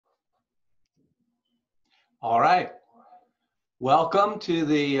All right. Welcome to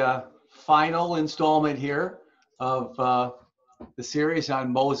the final installment here of the series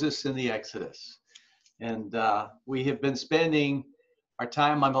on Moses and the Exodus. And we have been spending our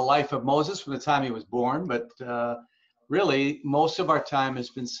time on the life of Moses from the time he was born, but really most of our time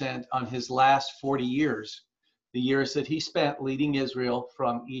has been spent on his last 40 years, the years that he spent leading Israel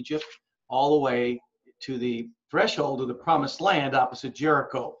from Egypt all the way to the threshold of the promised land opposite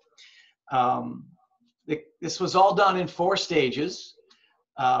Jericho. This was all done in 4 stages.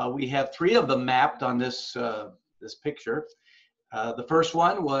 We have 3 of them mapped on this picture. The first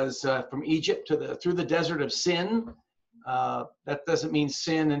one was from Egypt through the desert of Sin. That doesn't mean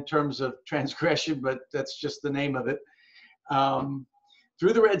sin in terms of transgression, but that's just the name of it.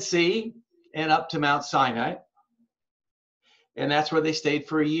 Through the Red Sea and up to Mount Sinai. And that's where they stayed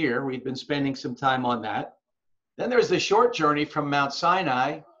for a year. We've been spending some time on that. Then there's the short journey from Mount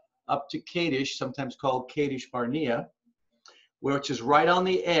Sinai up to Kadesh, sometimes called Kadesh Barnea, which is right on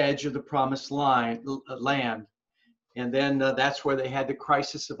the edge of the promised land. And then that's where they had the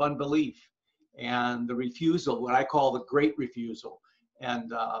crisis of unbelief and the refusal, what I call the great refusal.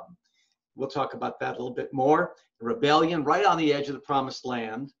 And we'll talk about that a little bit more. The rebellion right on the edge of the promised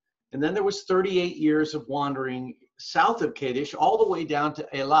land. And then there was 38 years of wandering south of Kadesh all the way down to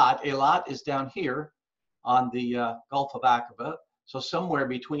Eilat. Eilat is down here on the Gulf of Aqaba. So somewhere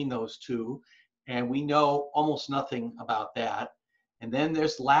between those two, and we know almost nothing about that. And then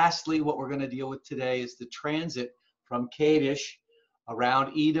there's lastly, what we're going to deal with today is the transit from Kadesh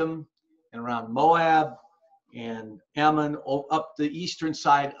around Edom and around Moab and Ammon up the eastern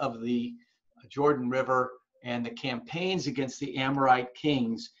side of the Jordan River and the campaigns against the Amorite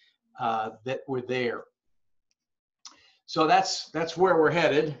kings that were there. So that's where we're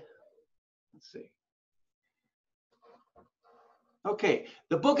headed. Let's see. Okay,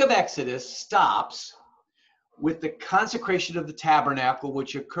 the book of Exodus stops with the consecration of the tabernacle,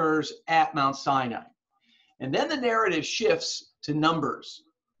 which occurs at Mount Sinai. And then the narrative shifts to Numbers.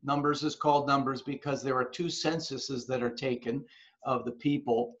 Numbers is called Numbers because there are 2 censuses that are taken of the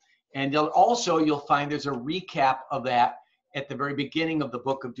people. And you'll find there's a recap of that at the very beginning of the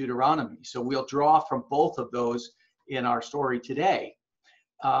book of Deuteronomy. So we'll draw from both of those in our story today.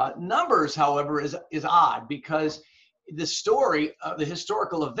 Numbers, however, is odd because the story, the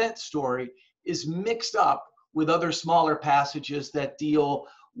historical event story, is mixed up with other smaller passages that deal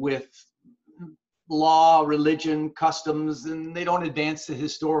with law, religion, customs, and they don't advance the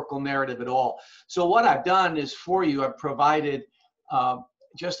historical narrative at all. So what I've done is for you, I've provided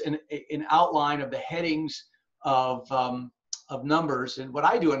just an outline of the headings of Numbers. And what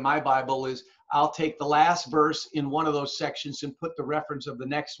I do in my Bible is I'll take the last verse in one of those sections and put the reference of the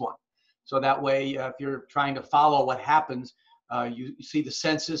next one. So that way, if you're trying to follow what happens, you see the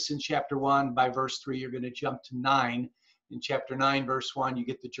census in chapter 1. By verse 3, you're going to jump to 9. In chapter 9, verse 1, you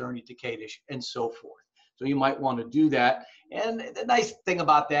get the journey to Kadesh, and so forth. So you might want to do that. And the nice thing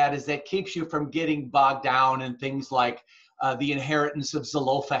about that is that keeps you from getting bogged down in things like the inheritance of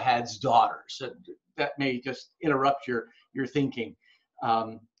Zelophehad's daughters. That may just interrupt your thinking.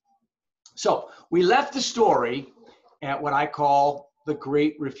 So we left the story at what I call the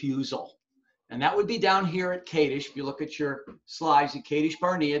great refusal. And that would be down here at Kadesh. If you look at your slides, at Kadesh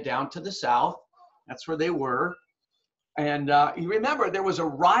Barnea down to the south, that's where they were. And you remember there was a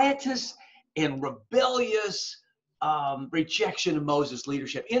riotous and rebellious rejection of Moses'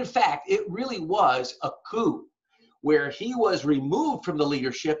 leadership. In fact, it really was a coup where he was removed from the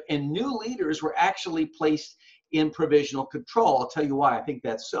leadership and new leaders were actually placed in provisional control. I'll tell you why I think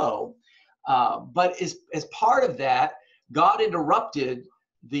that's so. But as part of that, God interrupted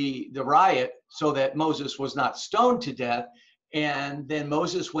the riot so that Moses was not stoned to death. And then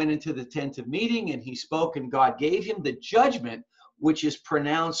Moses went into the tent of meeting and he spoke, and God gave him the judgment, which is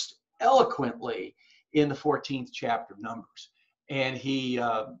pronounced eloquently in the 14th chapter of Numbers. And he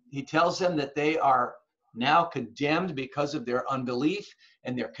tells them that they are now condemned because of their unbelief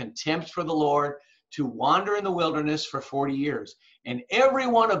and their contempt for the Lord to wander in the wilderness for 40 years. And every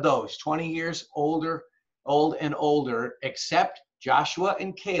one of those 20 years old and older, except Joshua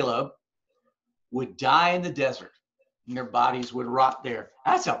and Caleb, would die in the desert, and their bodies would rot there.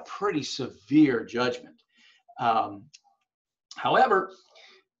 That's a pretty severe judgment. However,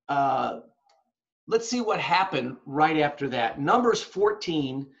 let's see what happened right after that. Numbers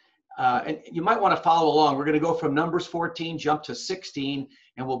 14, and you might want to follow along. We're going to go from Numbers 14, jump to 16,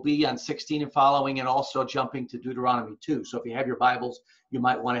 and we'll be on 16 and following, and also jumping to Deuteronomy 2. So if you have your Bibles, you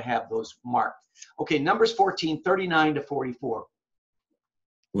might want to have those marked. Okay, Numbers 14, 39 to 44.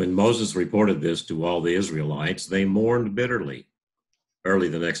 When Moses reported this to all the Israelites, they mourned bitterly. Early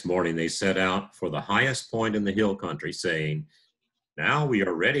the next morning, they set out for the highest point in the hill country, saying, "Now we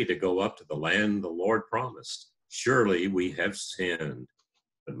are ready to go up to the land the Lord promised. Surely we have sinned."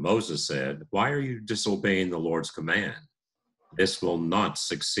 But Moses said, "Why are you disobeying the Lord's command? This will not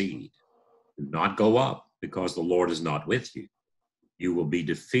succeed. Do not go up, because the Lord is not with you. You will be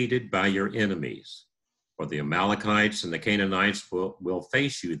defeated by your enemies. For the Amalekites and the Canaanites will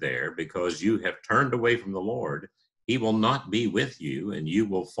face you there, because you have turned away from the Lord. He will not be with you, and you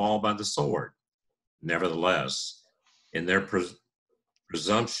will fall by the sword." Nevertheless, in their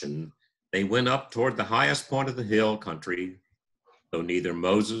presumption, they went up toward the highest point of the hill country, though neither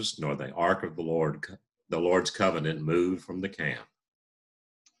Moses nor the ark of the Lord's covenant, moved from the camp.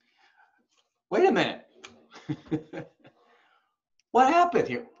 Wait a minute. What happened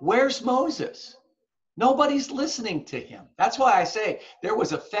here? Where's Moses? Nobody's listening to him. That's why I say there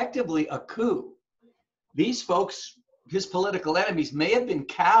was effectively a coup. These folks, his political enemies, may have been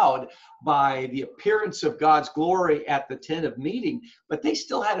cowed by the appearance of God's glory at the tent of meeting, but they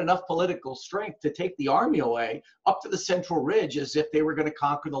still had enough political strength to take the army away up to the central ridge as if they were going to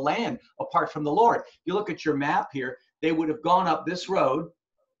conquer the land apart from the Lord. You look at your map here, they would have gone up this road,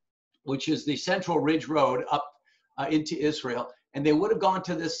 which is the Central Ridge Road up into Israel, and they would have gone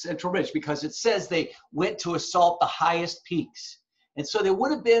to this Central Ridge because it says they went to assault the highest peaks. And so they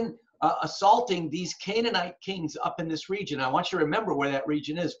would have been assaulting these Canaanite kings up in this region. I want you to remember where that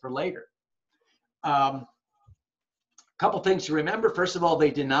region is for later. A couple things to remember. First of all, they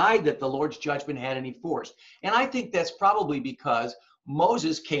denied that the Lord's judgment had any force. And I think that's probably because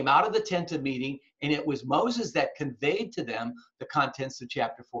Moses came out of the tent of meeting, and it was Moses that conveyed to them the contents of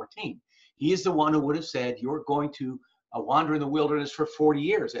chapter 14. He is the one who would have said, "You're going to wander in the wilderness for 40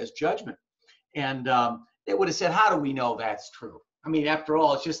 years as judgment." And they would have said, "How do we know that's true? I mean, after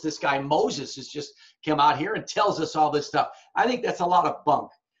all, it's just this guy Moses has just come out here and tells us all this stuff." I think that's a lot of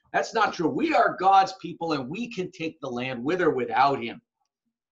bunk. That's not true. We are God's people, and we can take the land with or without him.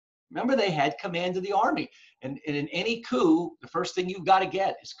 Remember, they had command of the army. And in any coup, the first thing you've got to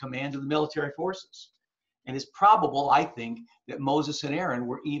get is command of the military forces. And it's probable, I think, that Moses and Aaron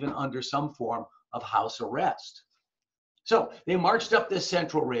were even under some form of house arrest. So they marched up this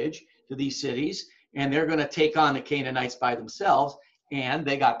central ridge to these cities, and they're going to take on the Canaanites by themselves, and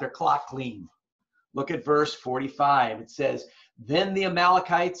they got their clock cleaned. Look at verse 45. It says, "Then the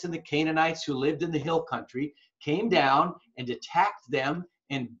Amalekites and the Canaanites who lived in the hill country came down and attacked them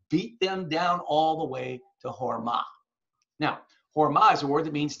and beat them down all the way to Hormah." Now, Hormah is a word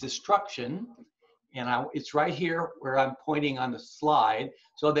that means destruction, and it's right here where I'm pointing on the slide.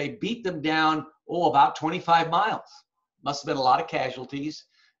 So they beat them down, about 25 miles. Must have been a lot of casualties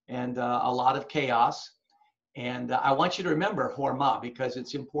and a lot of chaos. And I want you to remember Hormah because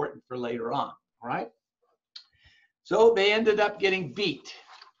it's important for later on, all right? So they ended up getting beat.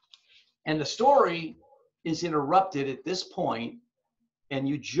 And the story is interrupted at this point, and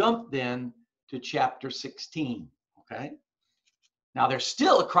you jump then to chapter 16, okay? Now there's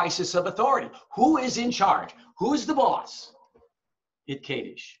still a crisis of authority. Who is in charge? Who's the boss at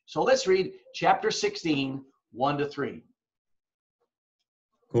Kadesh? So let's read chapter 16, 1-3.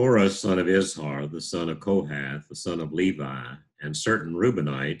 Korah, son of Izhar, the son of Kohath, the son of Levi, and certain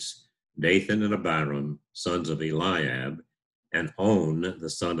Reubenites, Dathan and Abiram, sons of Eliab, and On, the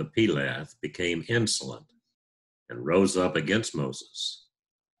son of Peleth, became insolent and rose up against Moses.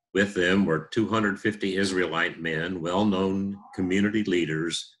 With them were 250 Israelite men, well-known community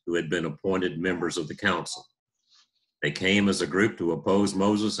leaders who had been appointed members of the council. They came as a group to oppose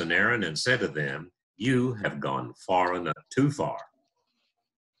Moses and Aaron and said to them, "You have gone far enough, too far.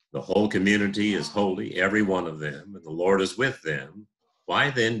 The whole community is holy, every one of them, and the Lord is with them. Why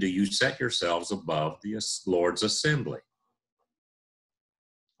then do you set yourselves above the Lord's assembly?"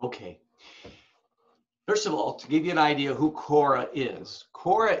 Okay. First of all, to give you an idea who Korah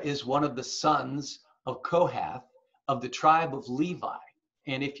is one of the sons of Kohath of the tribe of Levi.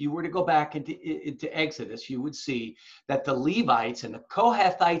 And if you were to go back into Exodus, you would see that the Levites and the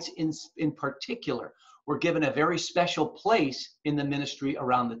Kohathites in particular were given a very special place in the ministry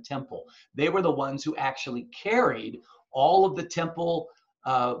around the temple. They were the ones who actually carried all of the temple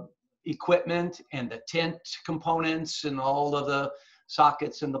equipment and the tent components and all of the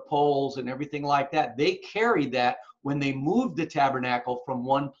sockets and the poles and everything like that. They carried that when they moved the tabernacle from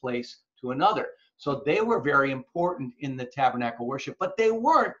one place to another. So they were very important in the tabernacle worship, but they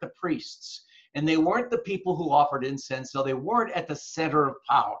weren't the priests and they weren't the people who offered incense. So they weren't at the center of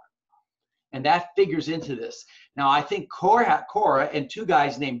power. And that figures into this. Now, I think Korah and two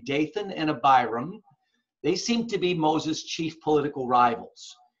guys named Dathan and Abiram, they seem to be Moses' chief political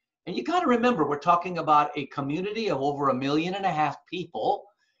rivals. And you got to remember, we're talking about a community of over 1.5 million people,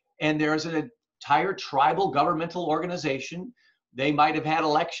 and there's an entire tribal governmental organization. They might have had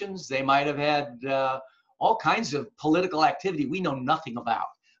elections. They might have had all kinds of political activity we know nothing about.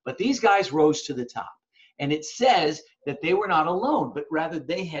 But these guys rose to the top. And it says that they were not alone, but rather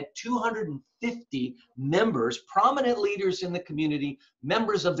they had 250 members, prominent leaders in the community,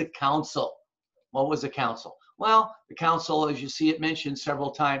 members of the council. What was the council? Well, the council, as you see it mentioned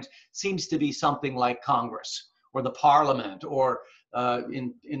several times, seems to be something like Congress or the parliament, or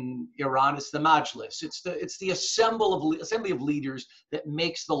in Iran, it's the Majlis. It's the assembly of leaders that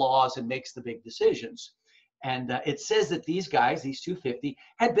makes the laws and makes the big decisions. And it says that these guys, these 250,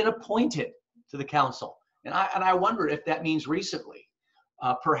 had been appointed to the council. And I wonder if that means recently.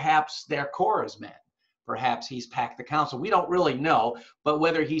 Perhaps they're Korah's men. Perhaps he's packed the council. We don't really know, but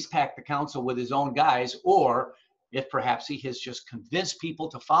whether he's packed the council with his own guys, or if perhaps he has just convinced people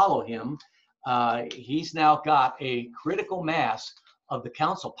to follow him, he's now got a critical mass of the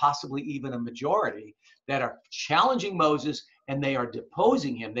council, possibly even a majority, that are challenging Moses, and they are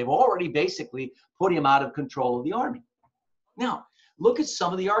deposing him. They've already basically put him out of control of the army. Now, look at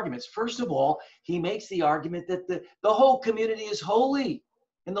some of the arguments. First of all, he makes the argument that the whole community is holy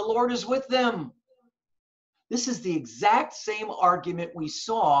and the Lord is with them. This is the exact same argument we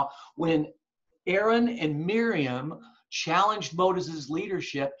saw when Aaron and Miriam challenged Moses'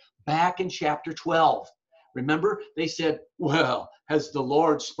 leadership back in chapter 12. Remember, they said, well, has the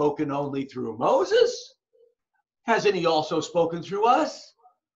Lord spoken only through Moses? Hasn't he also spoken through us?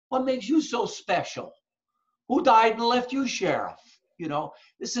 What makes you so special? Who died and left you sheriff? You know,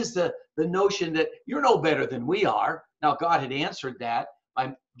 this is the notion that you're no better than we are. Now, God had answered that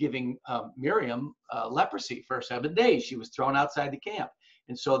by giving Miriam leprosy for 7 days. She was thrown outside the camp.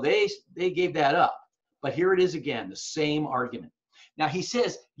 And so they gave that up. But here it is again, the same argument. Now, he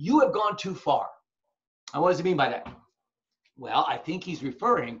says, you have gone too far. Now, what does he mean by that? Well, I think he's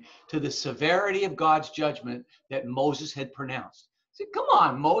referring to the severity of God's judgment that Moses had pronounced. He said, come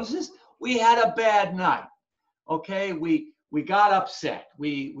on, Moses, we had a bad night. Okay, we got upset.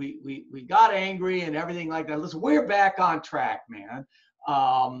 We got angry and everything like that. Listen, we're back on track, man.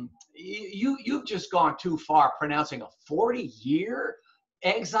 You've just gone too far pronouncing a 40-year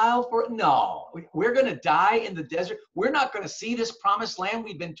exile for it. No, we're going to die in the desert. We're not going to see this promised land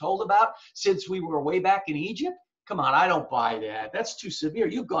we've been told about since we were way back in Egypt. Come on, I don't buy that. That's too severe.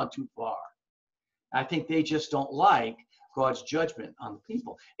 You've gone too far. I think they just don't like God's judgment on the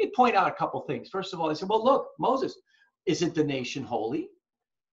people. They point out a couple things. First of all, they said, well, look, Moses, isn't the nation holy?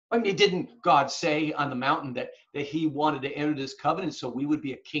 I mean, didn't God say on the mountain that he wanted to enter this covenant so we would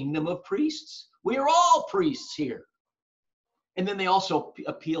be a kingdom of priests? We are all priests here. And then they also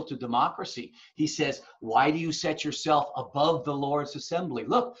appeal to democracy. He says, why do you set yourself above the Lord's assembly?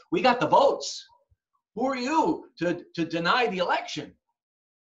 Look, we got the votes. Who are you to deny the election?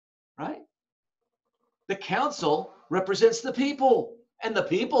 Right? The council represents the people, and the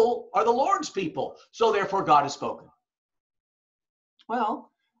people are the Lord's people. So therefore, God has spoken.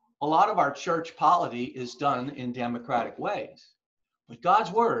 Well, a lot of our church polity is done in democratic ways, but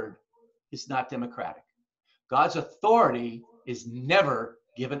God's word is not democratic. God's authority is never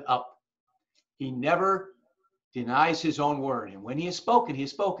given up. He never denies his own word. And when he has spoken, he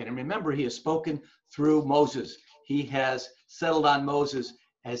has spoken. And remember, he has spoken through Moses. He has settled on Moses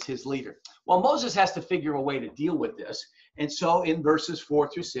as his leader. Well, Moses has to figure a way to deal with this. And so in verses 4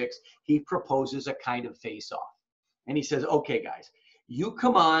 through 6, he proposes a kind of face-off. And he says, okay, guys, you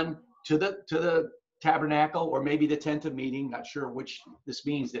come on to the tabernacle, or maybe the tent of meeting, not sure which this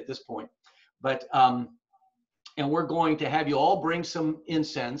means at this point. But and we're going to have you all bring some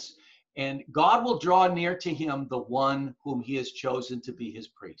incense, and God will draw near to him the one whom he has chosen to be his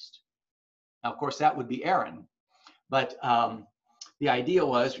priest. Now, of course, that would be Aaron. But the idea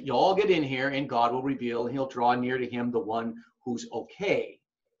was you all get in here and God will reveal, and he'll draw near to him the one who's okay.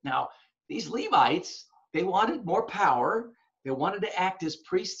 Now, these Levites, they wanted more power. They wanted to act as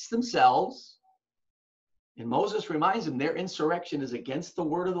priests themselves. And Moses reminds them their insurrection is against the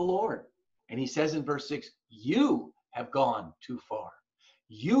word of the Lord. And he says in verse 6, you have gone too far.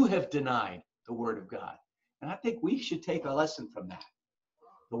 You have denied the word of God. And I think we should take a lesson from that.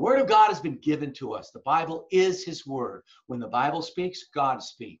 The word of God has been given to us. The Bible is his word. When the Bible speaks, God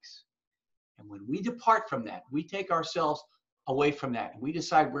speaks. And when we depart from that, we take ourselves away from that, and we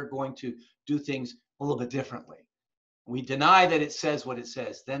decide we're going to do things a little bit differently. We deny that it says what it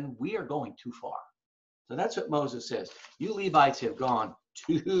says, then we are going too far. So that's what Moses says. You Levites have gone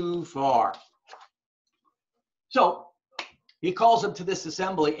too far. So he calls them to this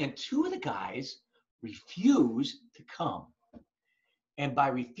assembly, and two of the guys refuse to come. And by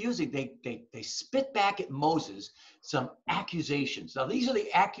refusing, they spit back at Moses some accusations. Now, these are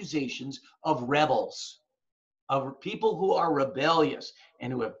the accusations of rebels, of people who are rebellious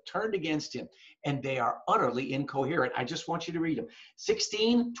and who have turned against him. And they are utterly incoherent. I just want you to read them.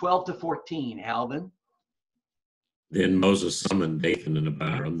 16:12-14, Alvin. Then Moses summoned Dathan and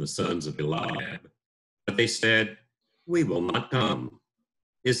Abiram, the sons of Eliab. But they said, "We will not come.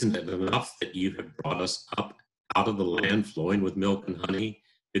 Isn't it enough that you have brought us up out of the land flowing with milk and honey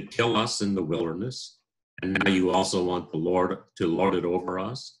to kill us in the wilderness? And now you also want the Lord to lord it over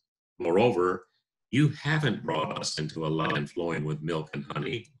us? Moreover, you haven't brought us into a land flowing with milk and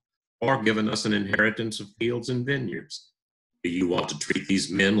honey, or given us an inheritance of fields and vineyards. Do you want to treat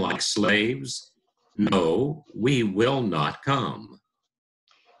these men like slaves? No, we will not come."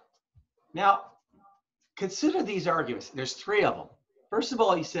 Now, consider these arguments. There's three of them. First of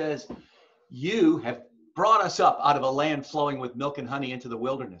all, he says, you have brought us up out of a land flowing with milk and honey into the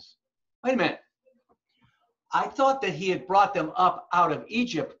wilderness. Wait a minute. I thought that he had brought them up out of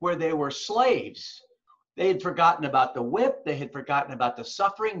Egypt where they were slaves. They had forgotten about the whip. They had forgotten about the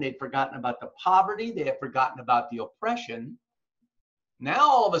suffering. They'd forgotten about the poverty. They had forgotten about the oppression. Now,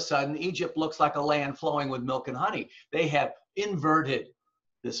 all of a sudden, Egypt looks like a land flowing with milk and honey. They have inverted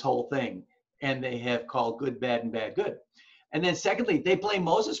this whole thing, and they have called good bad and bad good. And then secondly, they blame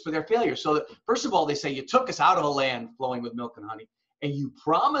Moses for their failure. So first of all, they say, you took us out of a land flowing with milk and honey, and you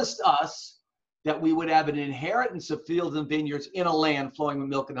promised us that we would have an inheritance of fields and vineyards in a land flowing with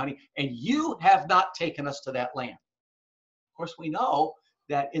milk and honey, and you have not taken us to that land. Of course, we know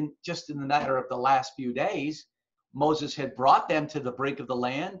that in the matter of the last few days, Moses had brought them to the brink of the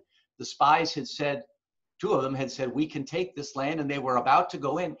land. The spies had said, two of them had said, we can take this land, and they were about to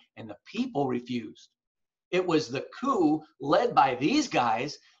go in, and the people refused. It was the coup led by these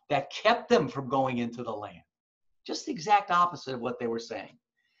guys that kept them from going into the land. Just the exact opposite of what they were saying.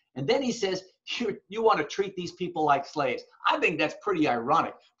 And then he says, you want to treat these people like slaves. I think that's pretty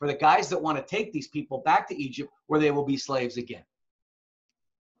ironic for the guys that want to take these people back to Egypt where they will be slaves again.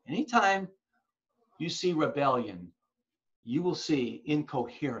 Anytime you see rebellion, you will see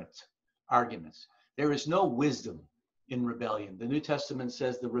incoherent arguments. There is no wisdom in rebellion. The New Testament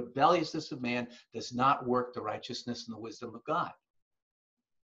says the rebelliousness of man does not work the righteousness and the wisdom of God.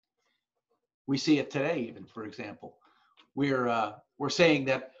 We see it today, even, for example. We're saying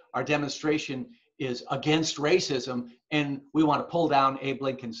that our demonstration is against racism, and we want to pull down Abe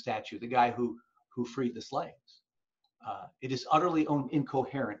Lincoln's statue, the guy who freed the slaves. It is utterly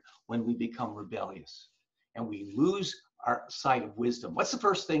incoherent when we become rebellious and we lose our sight of wisdom. What's the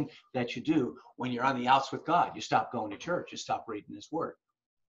first thing that you do when you're on the outs with God? You stop going to church. You stop reading his word.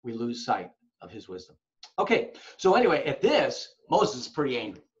 We lose sight of his wisdom. Okay, so anyway, at this, Moses is pretty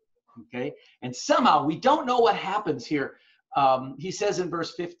angry. Okay, and somehow we don't know what happens here. He says in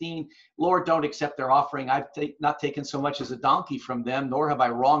verse 15, Lord, don't accept their offering. I've not taken so much as a donkey from them, nor have I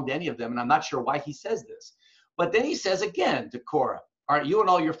wronged any of them. And I'm not sure why he says this. But then he says again to Korah, all right, you and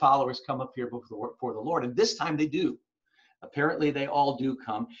all your followers come up here before the Lord. And this time they do. Apparently they all do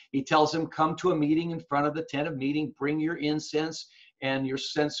come. He tells them, come to a meeting in front of the tent of meeting, bring your incense and your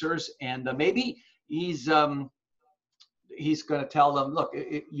censers. And maybe he's going to tell them, look,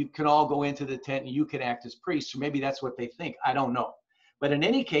 you can all go into the tent and you can act as priests. Or maybe that's what they think. I don't know. But in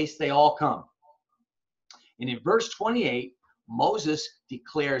any case, they all come. And in verse 28, Moses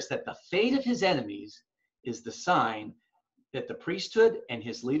declares that the fate of his enemies is the sign that the priesthood and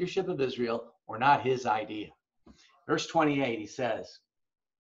his leadership of Israel were not his idea. Verse 28, he says,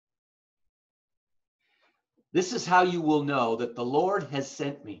 this is how you will know that the Lord has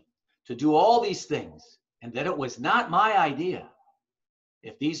sent me to do all these things, and that it was not my idea.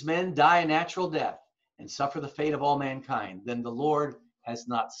 If these men die a natural death and suffer the fate of all mankind, then the Lord has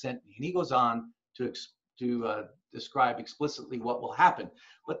not sent me. And he goes on to describe explicitly what will happen.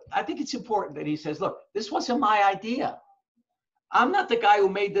 But I think it's important that he says, look, this wasn't my idea. I'm not the guy who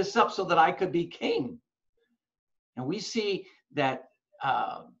made this up so that I could be king. And we see that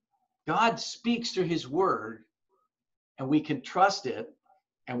God speaks through his word, and we can trust it,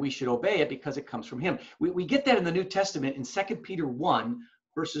 and we should obey it because it comes from him. We get that in the New Testament in 2 Peter 1,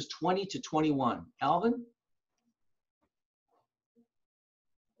 verses 20 to 21. Alvin?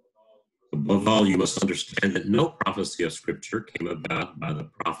 Above all, you must understand that no prophecy of Scripture came about by the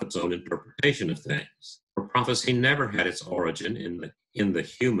prophet's own interpretation of things. For prophecy never had its origin in the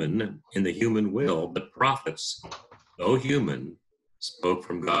human will, but prophets, though human, spoke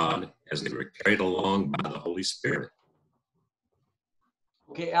from God as they were carried along by the Holy Spirit.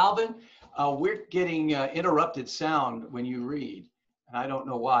 Okay, Alvin, we're getting interrupted sound when you read. And I don't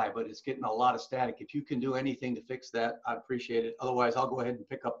know why, but it's getting a lot of static. If you can do anything to fix that, I'd appreciate it. Otherwise, I'll go ahead and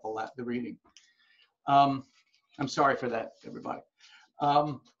pick up the reading. I'm sorry for that, everybody.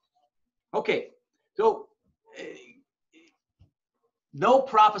 Okay, so no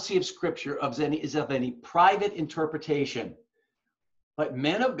prophecy of Scripture is of any private interpretation, but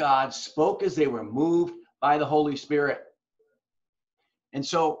men of God spoke as they were moved by the Holy Spirit. And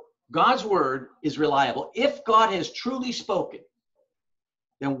so God's word is reliable. If God has truly spoken,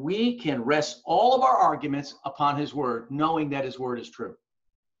 then we can rest all of our arguments upon his word, knowing that his word is true.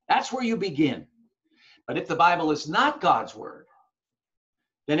 That's where you begin. But if the Bible is not God's word,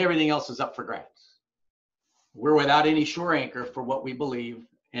 then everything else is up for grabs. We're without any sure anchor for what we believe,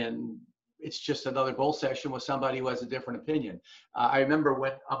 and it's just another bull session with somebody who has a different opinion. I remember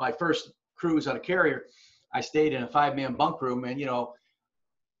when on my first cruise on a carrier, I stayed in a 5-man bunk room, and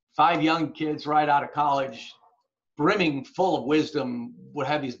 5 young kids right out of college, brimming full of wisdom, would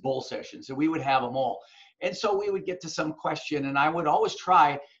have these bull sessions, and we would have them all. And so we would get to some question, and I would always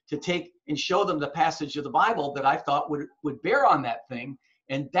try to take and show them the passage of the Bible that I thought would bear on that thing,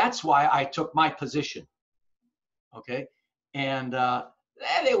 and that's why I took my position. Okay, and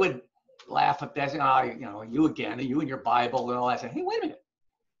they would laugh at that. You again, you and your Bible and all that. I say, hey, wait a minute.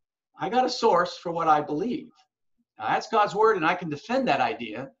 I got a source for what I believe. Now, that's God's word, and I can defend that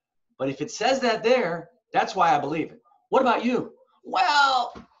idea. But if it says that there, that's why I believe it. What about you?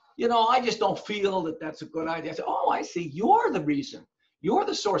 Well, I just don't feel that that's a good idea. I say, oh, I see. You're the reason. You're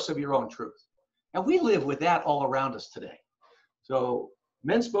the source of your own truth. And we live with that all around us today. So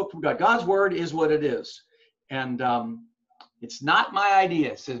men spoke from God. God's word is what it is. And it's not my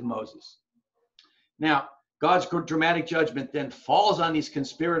idea, says Moses. Now, God's dramatic judgment then falls on these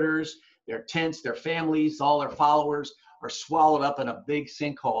conspirators, their tents, their families, all their followers are swallowed up in a big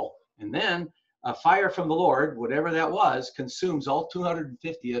sinkhole. And then a fire from the Lord, whatever that was, consumes all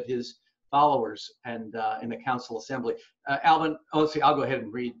 250 of his followers and in the council assembly. Alvin, let's see, I'll go ahead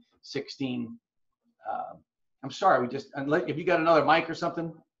and read 16. I'm sorry, have you got another mic or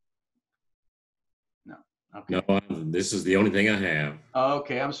something? No. Okay. No, this is the only thing I have.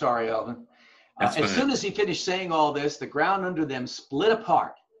 Okay, I'm sorry, Alvin. As soon as he finished saying all this, the ground under them split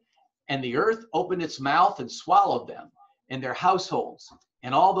apart, and the earth opened its mouth and swallowed them and their households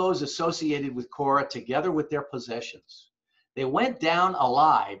and all those associated with Korah together with their possessions. They went down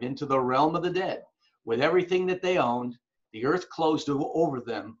alive into the realm of the dead with everything that they owned. The earth closed over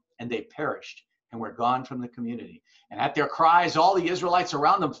them, and they perished and were gone from the community. And at their cries, all the Israelites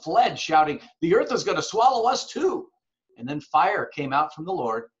around them fled, shouting, the earth is going to swallow us too. And then fire came out from the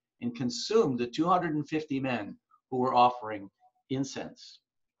Lord and consumed the 250 men who were offering incense.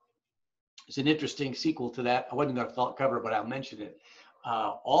 It's an interesting sequel to that. I wasn't going to cover it, but I'll mention it.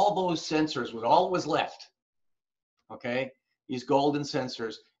 All those censers, with all that was left, okay, these golden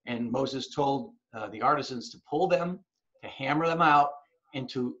censers, and Moses told the artisans to pull them, to hammer them out, and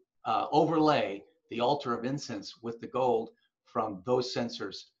to overlay the altar of incense with the gold from those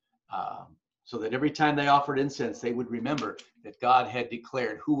censers, so that every time they offered incense, they would remember that God had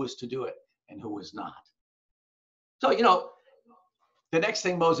declared who was to do it and who was not. So, the next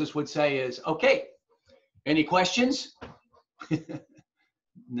thing Moses would say is, okay, any questions?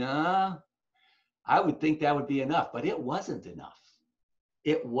 No, I would think that would be enough, but it wasn't enough.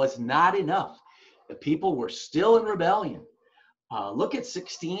 It was not enough. The people were still in rebellion. Look at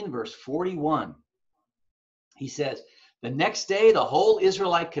 16, verse 41. He says, the next day, the whole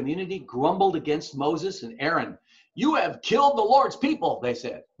Israelite community grumbled against Moses and Aaron. You have killed the Lord's people, they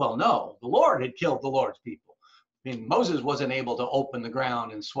said. Well, no, the Lord had killed the Lord's people. I mean, Moses wasn't able to open the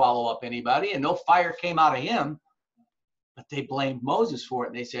ground and swallow up anybody, and no fire came out of him. But they blamed Moses for it.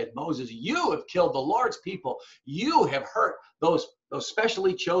 And they said, Moses, you have killed the Lord's people. You have hurt those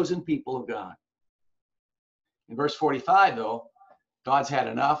specially chosen people of God. In verse 45, though, God's had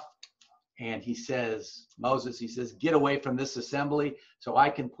enough. And he says, Moses, he says, get away from this assembly so I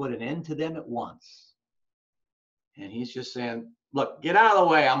can put an end to them at once. And he's just saying, look, get out of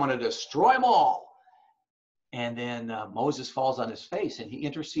the way. I'm going to destroy them all. And then Moses falls on his face and he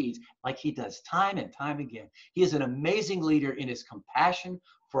intercedes like he does time and time again. He is an amazing leader in his compassion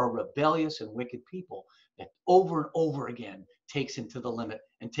for a rebellious and wicked people that over and over again takes him to the limit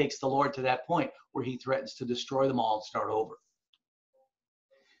and takes the Lord to that point where he threatens to destroy them all and start over.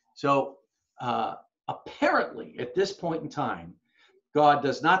 So apparently at this point in time, God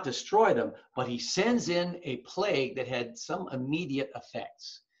does not destroy them, but he sends in a plague that had some immediate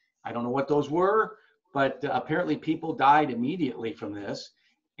effects. I don't know what those were, but apparently people died immediately from this.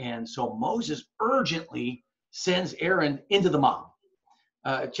 And so Moses urgently sends Aaron into the mob.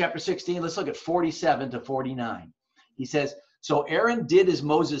 Chapter 16, let's look at 47 to 49. He says, So Aaron did as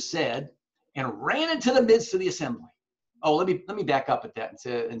Moses said and ran into the midst of the assembly. Oh, let me back up at that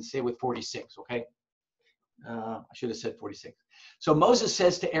and say with 46, okay? I should have said 46. So Moses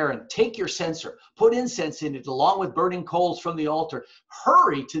says to Aaron, take your censer, put incense in it along with burning coals from the altar.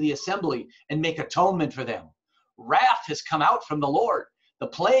 Hurry to the assembly and make atonement for them. Wrath has come out from the Lord. The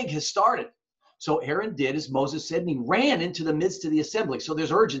plague has started. So Aaron did as Moses said, and he ran into the midst of the assembly. So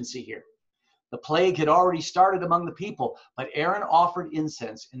there's urgency here. The plague had already started among the people, but Aaron offered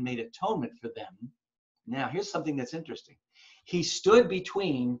incense and made atonement for them. Now, here's something that's interesting. He stood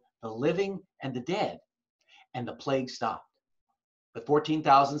between the living and the dead, and the plague stopped. But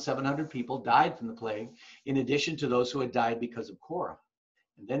 14,700 people died from the plague, in addition to those who had died because of Korah.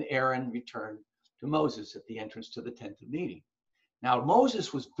 And then Aaron returned to Moses at the entrance to the tent of meeting. Now,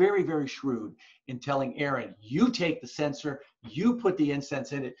 Moses was very, very shrewd in telling Aaron, you take the censer, you put the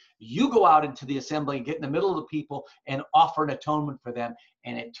incense in it, you go out into the assembly and get in the middle of the people and offer an atonement for them.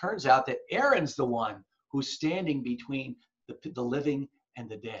 And it turns out that Aaron's the one who's standing between the living and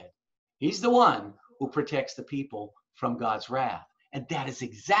the dead. He's the one who protects the people from God's wrath. And that is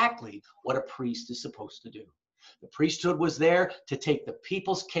exactly what a priest is supposed to do. The priesthood was there to take the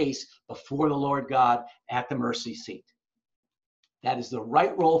people's case before the Lord God at the mercy seat. That is the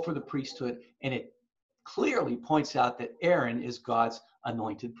right role for the priesthood, and it clearly points out that Aaron is God's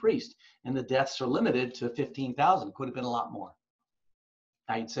anointed priest. And the deaths are limited to 15,000. Could have been a lot more.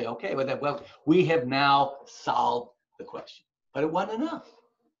 Now you'd say, okay, well, we have now solved the question. But it wasn't enough.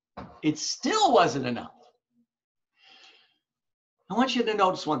 It still wasn't enough. I want you to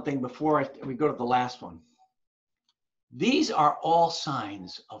notice one thing before we go to the last one. These are all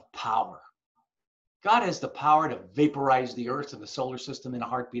signs of power. God has the power to vaporize the earth and the solar system in a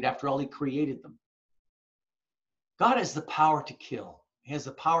heartbeat. After all, he created them. God has the power to kill. He has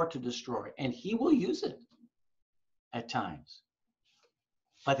the power to destroy, and he will use it at times.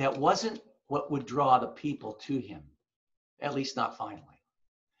 But that wasn't what would draw the people to him, at least not finally.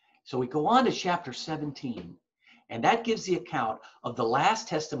 So we go on to chapter 17, and that gives the account of the last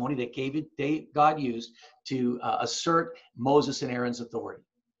testimony that God used to assert Moses and Aaron's authority.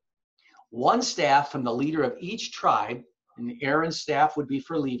 One staff from the leader of each tribe, and Aaron's staff would be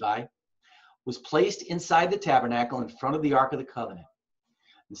for Levi, was placed inside the tabernacle in front of the Ark of the Covenant.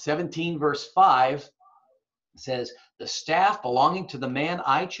 In 17 verse 5, it says, the staff belonging to the man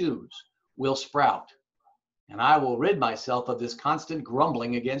I choose will sprout, and I will rid myself of this constant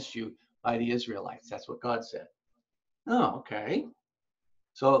grumbling against you by the Israelites. That's what God said. Oh, okay.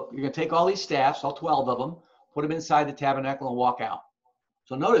 So you're going to take all these staffs, all 12 of them, put them inside the tabernacle and walk out.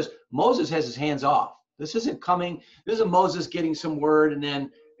 So notice, Moses has his hands off. This isn't Moses getting some word and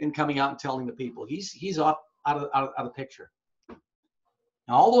then coming out and telling the people. He's off out of the picture.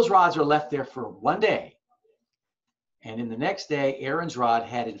 Now all those rods are left there for one day. And in the next day, Aaron's rod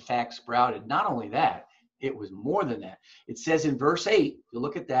had in fact sprouted. Not only that, it was more than that. It says in verse 8, you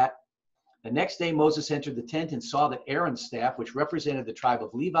look at that, the next day Moses entered the tent and saw that Aaron's staff, which represented the tribe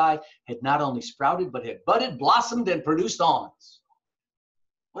of Levi, had not only sprouted, but had budded, blossomed, and produced almonds.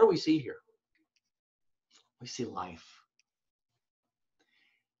 What do we see here? We see life.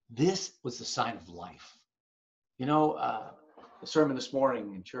 This was the sign of life. You know, the sermon this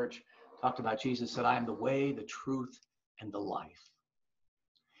morning in church talked about Jesus said, I am the way, the truth, and the life.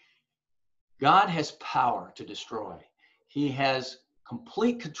 God has power to destroy. He has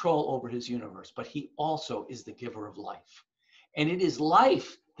complete control over his universe, but he also is the giver of life. And it is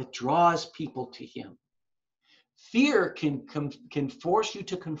life that draws people to him. Fear can force you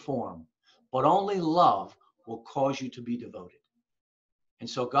to conform, but only love will cause you to be devoted. And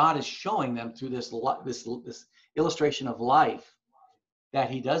so God is showing them through this illustration of life that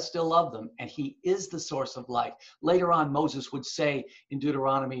he does still love them, and he is the source of life. Later on, Moses would say in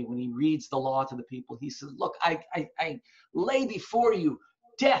Deuteronomy, when he reads the law to the people, he says, look, I lay before you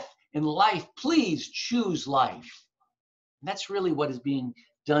death and life. Please choose life. And that's really what is being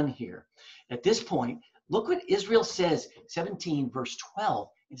done here. At this point, look what Israel says, 17 verse 12.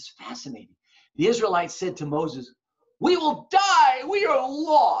 It's fascinating. The Israelites said to Moses, we will die. We are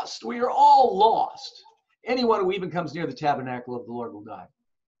lost. We are all lost. Anyone who even comes near the tabernacle of the Lord will die.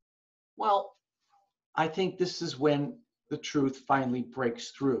 Well, I think this is when the truth finally breaks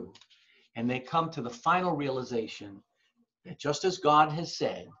through. And they come to the final realization that just as God has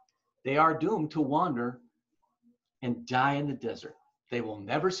said, they are doomed to wander and die in the desert. They will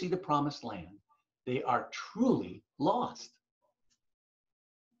never see the promised land. They are truly lost.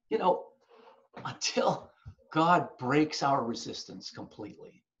 You know, until God breaks our resistance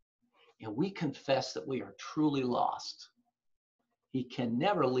completely and we confess that we are truly lost, he can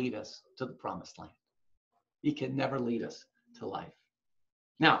never lead us to the promised land. He can never lead us to life.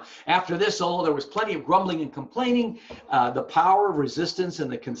 Now, after this, although there was plenty of grumbling and complaining, the power of resistance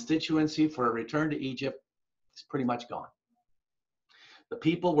and the constituency for a return to Egypt is pretty much gone. The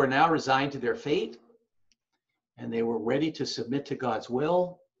people were now resigned to their fate, and they were ready to submit to God's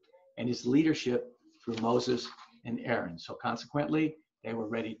will and his leadership through Moses and Aaron. So consequently, they were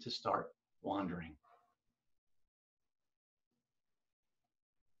ready to start wandering.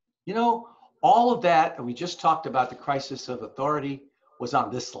 You know, all of that, and we just talked about the crisis of authority, was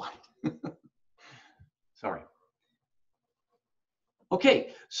on this slide. Sorry.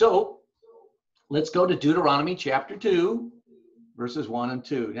 Okay, so let's go to Deuteronomy chapter 2, verses 1 and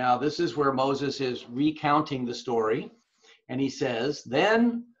 2. Now, this is where Moses is recounting the story, and he says,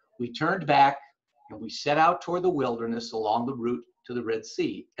 "Then we turned back and we set out toward the wilderness along the route to the Red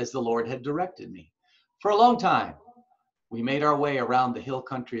Sea, as the Lord had directed me. For a long time, we made our way around the hill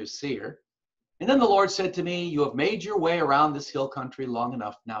country of Seir. And then the Lord said to me, 'You have made your way around this hill country long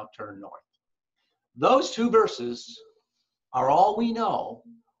enough, now turn north.'" Those two verses are all we know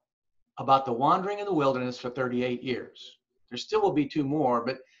about the wandering in the wilderness for 38 years. There still will be two more,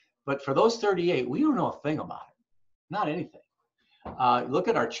 but for those 38, we don't know a thing about it, not anything. Look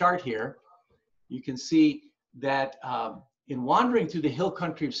at our chart here. You can see that in wandering through the hill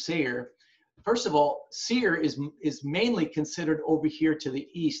country of Seir, first of all, Seir is mainly considered over here to the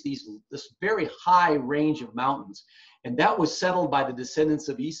east, this very high range of mountains. And that was settled by the descendants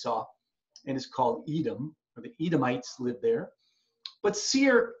of Esau and is called Edom, or the Edomites lived there. But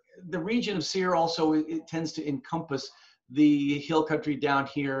Seir, the region of Seir also, it tends to encompass the hill country down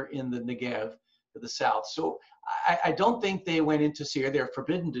here in the Negev to the south. So I don't think they went into Seir. They're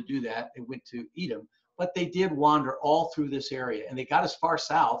forbidden to do that. They went to Edom, but they did wander all through this area. And they got as far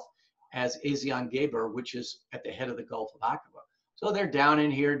south as Ezion-Geber, which is at the head of the Gulf of Aqaba. So they're down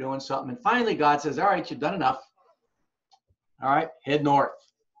in here doing something. And finally, God says, "All right, you've done enough. All right, head north."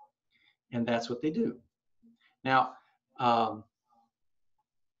 And that's what they do. Now,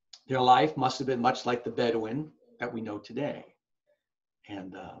 their life must have been much like the Bedouin that we know today.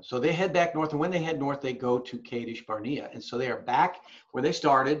 And so they head back north. And when they head north, they go to Kadesh Barnea. And so they are back where they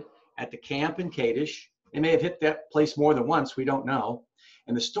started at the camp in Kadesh. They may have hit that place more than once. We don't know.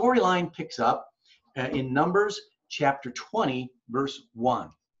 And the storyline picks up in Numbers chapter 20, verse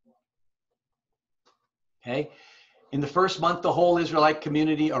 1. Okay. In the first month, the whole Israelite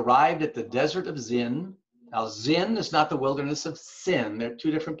community arrived at the desert of Zin. Now, Zin is not the wilderness of Sin. They're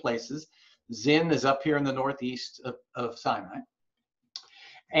two different places. Zin is up here in the northeast of Sinai.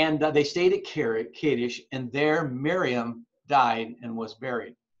 And they stayed at Kadesh, and there Miriam died and was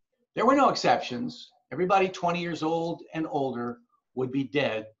buried. There were no exceptions. Everybody 20 years old and older would be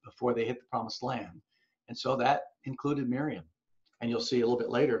dead before they hit the promised land. And so that included Miriam. And you'll see a little bit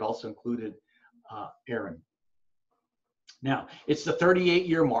later, it also included Aaron. Now, it's the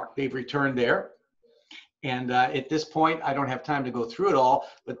 38-year mark. They've returned there. And at this point, I don't have time to go through it all,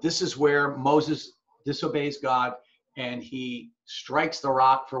 but this is where Moses disobeys God and he strikes the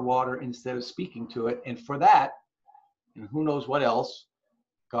rock for water instead of speaking to it. And for that, and who knows what else,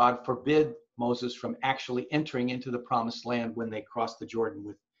 God forbid Moses from actually entering into the promised land when they crossed the Jordan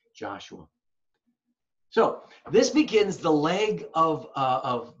with Joshua. So this begins the leg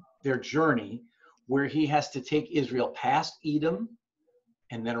of their journey where he has to take Israel past Edom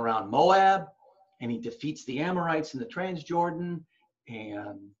and then around Moab, and he defeats the Amorites in the Transjordan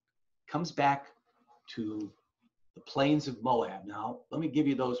and comes back to the plains of Moab. Now, let me give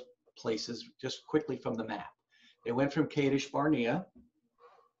you those places just quickly from the map. They went from Kadesh Barnea,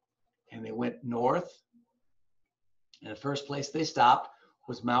 and they went north. And the first place they stopped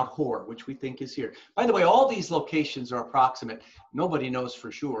was Mount Hor, which we think is here. By the way, all these locations are approximate. Nobody knows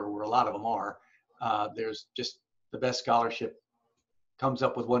for sure where a lot of them are. There's just the best scholarship comes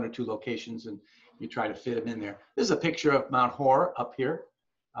up with one or two locations, and you try to fit them in there. This is a picture of Mount Hor up here,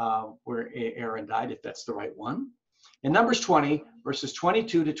 where Aaron died, if that's the right one. In Numbers 20, verses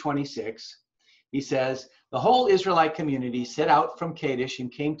 22 to 26, he says, "The whole Israelite community set out from Kadesh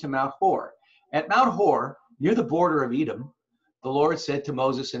and came to Mount Hor. At Mount Hor, near the border of Edom, the Lord said to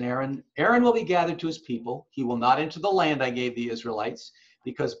Moses and Aaron, 'Aaron will be gathered to his people. He will not enter the land I gave the Israelites,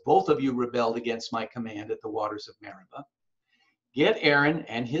 because both of you rebelled against my command at the waters of Meribah. Get Aaron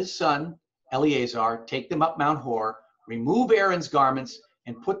and his son Eleazar, take them up Mount Hor, remove Aaron's garments,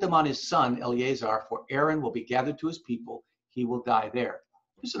 and put them on his son Eleazar, for Aaron will be gathered to his people. He will die there.'"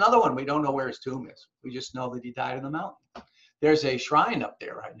 There's another one. We don't know where his tomb is. We just know that he died in the mountain. There's a shrine up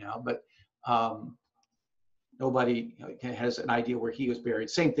there right now, but nobody has an idea where he was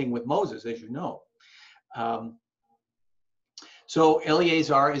buried. Same thing with Moses, as you know. So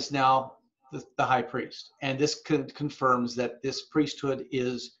Eleazar is now the high priest. And this confirms that this priesthood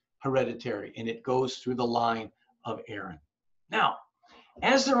is hereditary, and it goes through the line of Aaron. Now,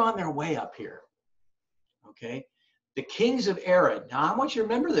 as they're on their way up here, okay, the kings of Arad. Now, I want you to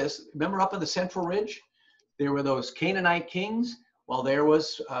remember this. Remember up on the central ridge, there were those Canaanite kings. Well, there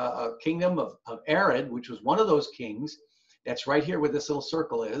was a kingdom of Arad, which was one of those kings. That's right here where this little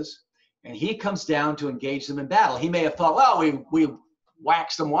circle is. And he comes down to engage them in battle. He may have thought, well, we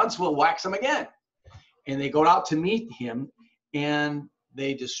waxed them once, we'll wax them again. And they go out to meet him, and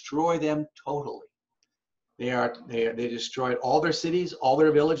they destroy them totally. They destroyed all their cities, all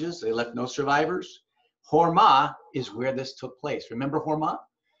their villages. They left no survivors. Hormah is where this took place. Remember Hormah?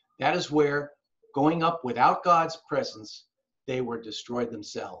 That is where, going up without God's presence, they were destroyed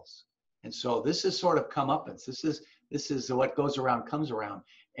themselves. And so this is sort of comeuppance. This is what goes around comes around.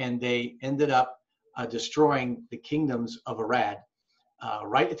 And they ended up destroying the kingdoms of Arad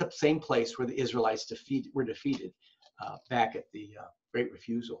right at the same place where the Israelites were defeated back at the Great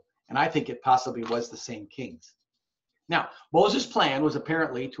Refusal. And I think it possibly was the same kings. Now, Moses' plan was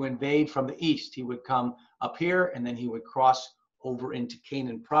apparently to invade from the east. He would come up here, and then he would cross over into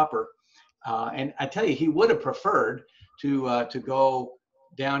Canaan proper. And I tell you, he would have preferred to go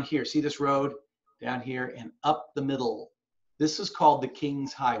down here. See this road? Down here and up the middle. This is called the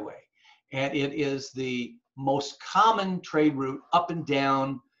King's Highway. And it is the most common trade route up and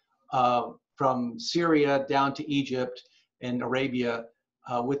down from Syria down to Egypt and Arabia,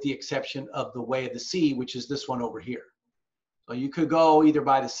 with the exception of the Way of the Sea, which is this one over here. So you could go either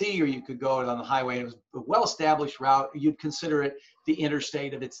by the sea or you could go on the highway. It was a well-established route. You'd consider it the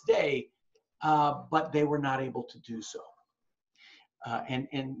interstate of its day, but they were not able to do so.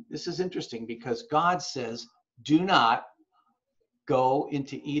 And this is interesting because God says, do not go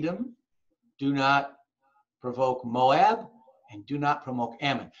into Edom, do not provoke Moab, and do not provoke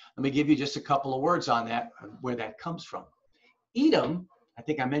Ammon. Let me give you just a couple of words on that, where that comes from. Edom, I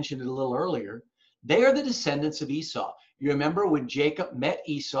think I mentioned it a little earlier, they are the descendants of Esau. You remember when Jacob met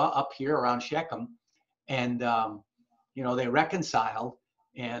Esau up here around Shechem, and they reconciled,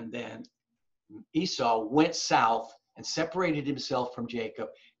 and then Esau went south and separated himself from Jacob,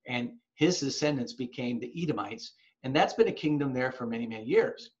 and his descendants became the Edomites, and that's been a kingdom there for many, many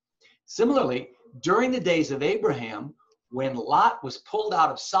years. Similarly, during the days of Abraham, when Lot was pulled out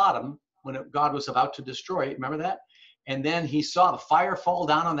of Sodom, when God was about to destroy it, remember that? And then he saw the fire fall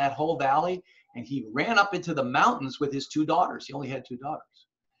down on that whole valley, and he ran up into the mountains with his two daughters. He only had two daughters.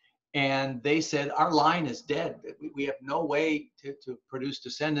 And they said, our line is dead. We have no way to produce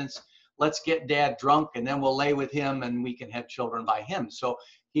descendants. Let's get dad drunk, and then we'll lay with him, and we can have children by him. So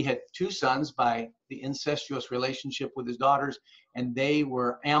he had two sons by the incestuous relationship with his daughters, and they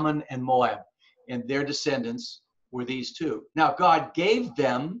were Ammon and Moab, and their descendants were these two. Now, God gave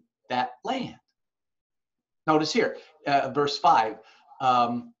them that land. Notice here, verse 5,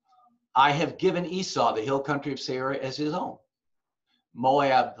 I have given Esau the hill country of Seir as his own.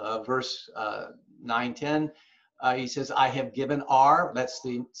 Moab, verse 9, 10, he says, I have given Ar, that's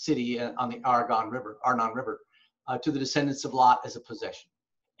the city on the Arnon River, to the descendants of Lot as a possession.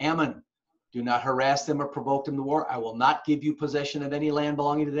 Ammon, do not harass them or provoke them to war. I will not give you possession of any land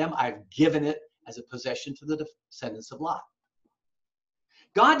belonging to them. I've given it as a possession to the descendants of Lot.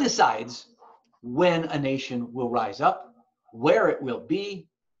 God decides when a nation will rise up, where it will be,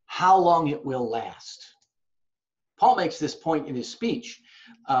 how long it will last. Paul makes this point in his speech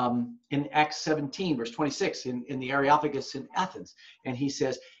in Acts 17, verse 26, in the Areopagus in Athens. And he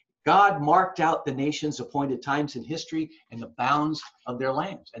says, God marked out the nation's appointed times in history and the bounds of their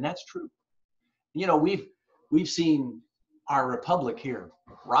lands. And that's true. You know, we've seen our republic here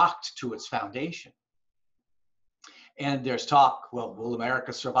rocked to its foundation. And there's talk, well, will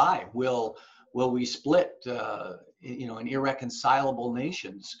America survive? Will we split, in irreconcilable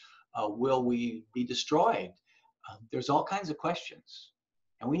nations? Will we be destroyed? There's all kinds of questions.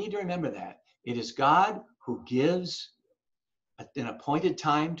 And we need to remember that. It is God who gives an appointed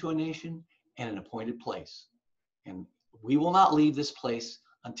time to a nation and an appointed place. And we will not leave this place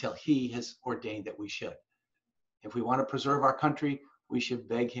until he has ordained that we should. If we want to preserve our country, we should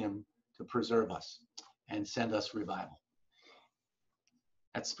beg him to preserve us and send us revival.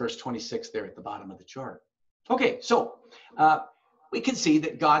 That's verse 26 there at the bottom of the chart. Okay, so we can see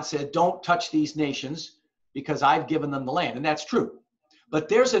that God said, don't touch these nations because I've given them the land. And that's true. But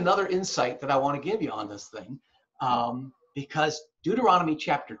there's another insight that I want to give you on this thing. Because Deuteronomy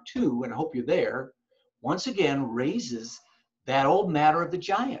chapter 2, and I hope you're there, once again raises that old matter of the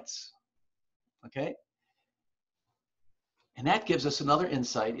giants. Okay? And that gives us another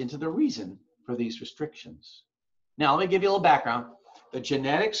insight into the reason for these restrictions. Now, let me give you a little background. the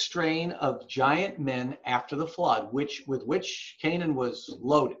genetic strain of giant men after the flood, with which Canaan was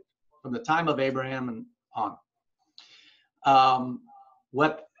loaded from the time of Abraham and on.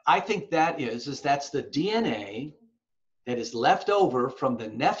 What I think that is that's the DNA that is left over from the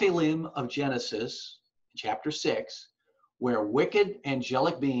Nephilim of Genesis, chapter 6, where wicked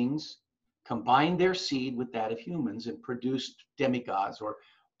angelic beings combined their seed with that of humans and produced demigods or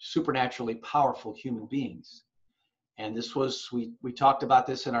supernaturally powerful human beings. And this was, we talked about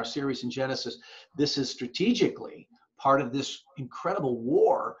this in our series in Genesis. This is strategically part of this incredible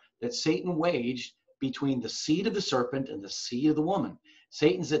war that Satan waged between the seed of the serpent and the seed of the woman.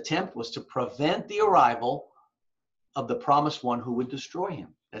 Satan's attempt was to prevent the arrival of the promised one who would destroy him.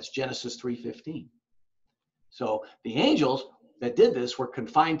 That's Genesis 3:15. So the angels that did this were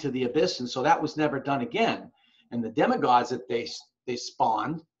confined to the abyss, and so that was never done again. And the demigods that they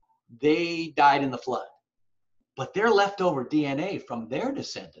spawned, they died in the flood. But their leftover DNA from their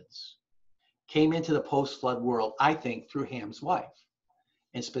descendants came into the post-flood world, I think, through Ham's wife,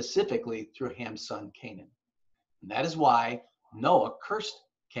 and specifically through Ham's son Canaan. And that is why Noah cursed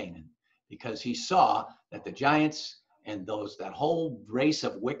Canaan, because he saw that the giants and that whole race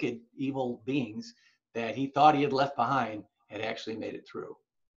of wicked, evil beings that he thought he had left behind had actually made it through.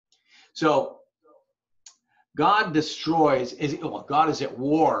 So God destroys, God is at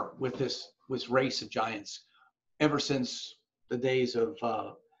war with this race of giants ever since the days of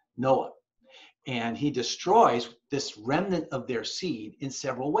Noah. And he destroys this remnant of their seed in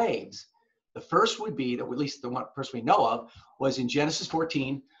several ways. The first would be, that at least the one first we know of, was in Genesis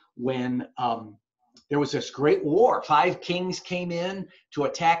 14, when there was this great war. 5 kings came in to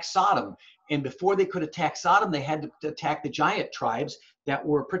attack Sodom. And before they could attack Sodom, they had to attack the giant tribes that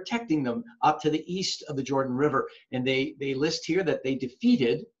were protecting them up to the east of the Jordan River. And they list here that they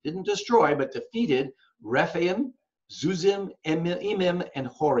defeated, didn't destroy, but defeated Rephaim, Zuzim, Emim, and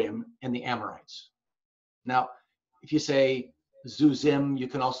Horim, and the Amorites. Now, if you say Zuzim, you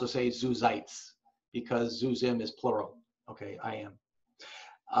can also say Zuzites, because Zuzim is plural. Okay, I am.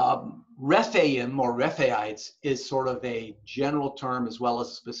 Rephaim or Rephaites is sort of a general term as well as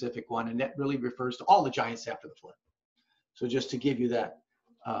a specific one, and that really refers to all the giants after the flood. So just to give you that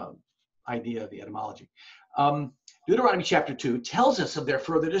idea of the etymology. Deuteronomy chapter 2 tells us of their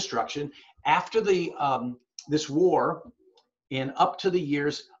further destruction after this war and up to the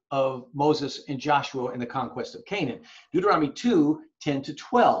years of Moses and Joshua and the conquest of Canaan. Deuteronomy 2, 10 to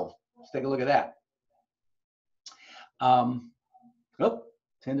 12. Let's take a look at that.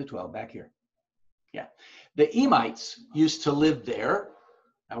 10 to 12, back here. Yeah. The Emites used to live there.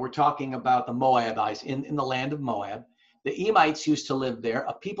 Now we're talking about the Moabites in the land of Moab. The Emites used to live there,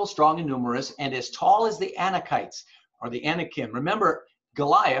 a people strong and numerous and as tall as the Anakites or the Anakim. Remember,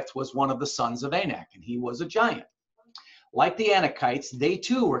 Goliath was one of the sons of Anak, and he was a giant. Like the Anakites, they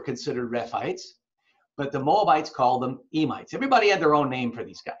too were considered Rephites, but the Moabites called them Emites. Everybody had their own name for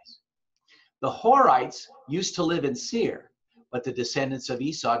these guys. The Horites used to live in Seir, but the descendants of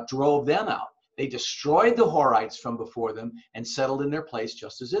Esau drove them out. They destroyed the Horites from before them and settled in their place,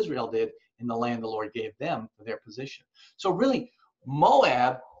 just as Israel did in the land the Lord gave them for their position. So really,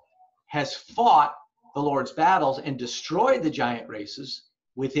 Moab has fought the Lord's battles and destroyed the giant races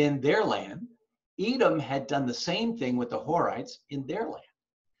within their land. Edom had done the same thing with the Horites in their land.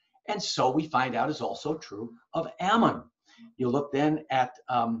 And so we find out is also true of Ammon. You look then at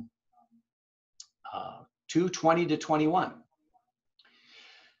 2:20 to 21.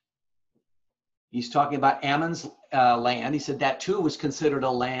 He's talking about Ammon's land. He said that too was considered a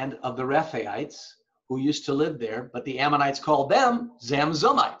land of the Rephaites who used to live there, but the Ammonites called them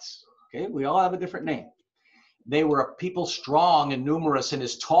Zamzumites. Okay, we all have a different name. They were a people strong and numerous and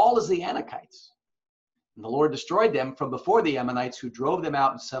as tall as the Anakites. And the Lord destroyed them from before the Ammonites, who drove them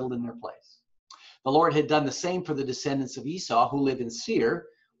out and settled in their place. The Lord had done the same for the descendants of Esau who live in Seir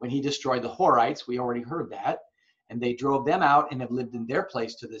when he destroyed the Horites. We already heard that. And they drove them out and have lived in their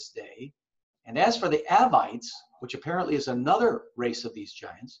place to this day. And as for the Avites, which apparently is another race of these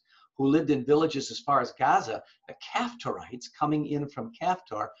giants, who lived in villages as far as Gaza, the Caphtorites coming in from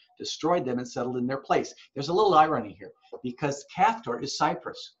Caphtor destroyed them and settled in their place. There's a little irony here, because Caphtor is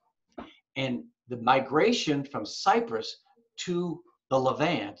Cyprus. And the migration from Cyprus to the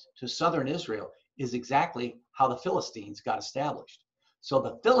Levant, to southern Israel, is exactly how the Philistines got established. So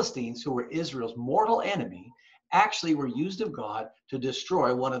the Philistines, who were Israel's mortal enemy, actually were used of God to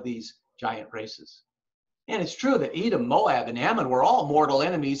destroy one of these giant races. And it's true that Edom, Moab, and Ammon were all mortal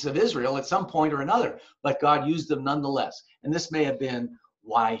enemies of Israel at some point or another, but God used them nonetheless. And this may have been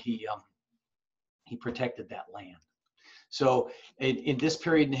why he protected that land. So in this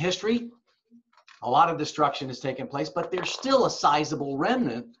period in history, A lot of destruction has taken place, but there's still a sizable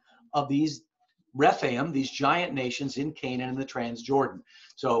remnant of these Rephaim, these giant nations in Canaan and the Transjordan.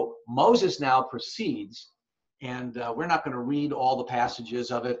 So Moses now proceeds, and we're not going to read all the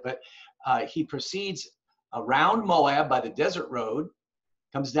passages of it, but he proceeds around Moab by the desert road,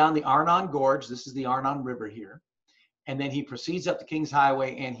 comes down the Arnon Gorge. This is the Arnon River here. And then he proceeds up the King's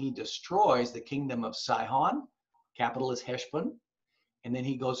Highway, and he destroys the kingdom of Sihon. Capital is Heshbon. And then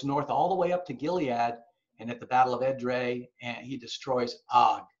he goes north all the way up to Gilead, and at the Battle of Edrei, and he destroys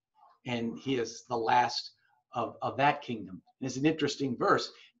Og. And he is the last of that kingdom. And it's an interesting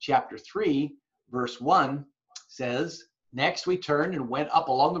verse. Chapter 3, verse 1 says, next we turned and went up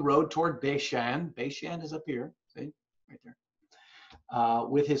along the road toward Bashan. Bashan is up here, see, right there.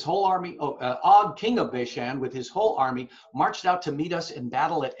 With his whole army, Og, king of Bashan, with his whole army, marched out to meet us in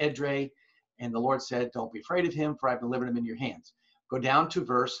battle at Edrei. And the Lord said, don't be afraid of him, for I've delivered him in your hands. Go down to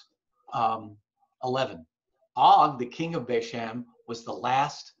verse 11. Og, the king of Bashan, was the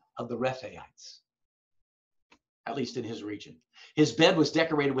last of the Rephaites, at least in his region. His bed was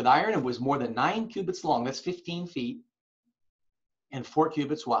decorated with iron and was more than 9 cubits long. That's 15 feet, and 4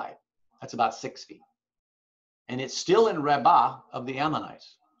 cubits wide. That's about 6 feet. And it's still in Rabbah of the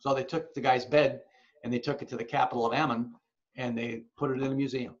Ammonites. So they took the guy's bed and they took it to the capital of Ammon and they put it in a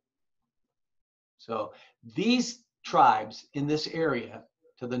museum. So these tribes in this area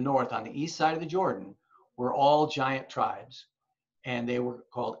to the north on the east side of the Jordan were all giant tribes, and they were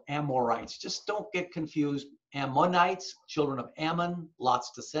called Amorites. Just don't get confused. Ammonites, children of Ammon,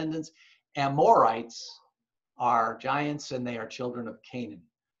 Lot's descendants. Amorites are giants, and they are children of Canaan.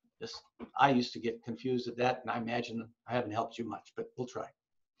 I used to get confused at that, and I imagine I haven't helped you much, but we'll try.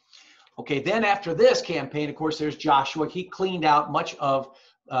 Okay, then after this campaign, of course, there's Joshua. He cleaned out much of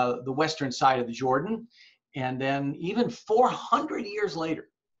the western side of the Jordan. And then even 400 years later,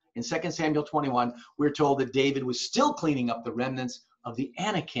 in 2 Samuel 21, we're told that David was still cleaning up the remnants of the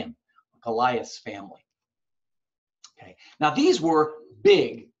Anakim, Goliath's family. Okay, now these were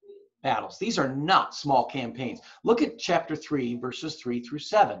big battles. These are not small campaigns. Look at chapter 3, verses 3 through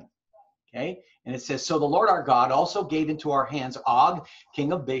 7. Okay, and it says, so the Lord our God also gave into our hands Og,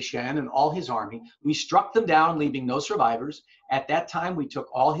 king of Bashan, and all his army. We struck them down, leaving no survivors. At that time, we took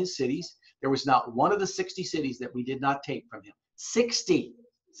all his cities. There was not one of the 60 cities that we did not take from him. 60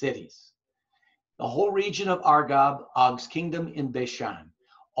 cities. The whole region of Argob, Og's kingdom in Bashan.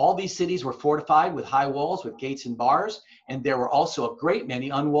 All these cities were fortified with high walls, with gates and bars, and there were also a great many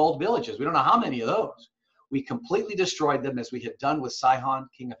unwalled villages. We don't know how many of those. We completely destroyed them as we had done with Sihon,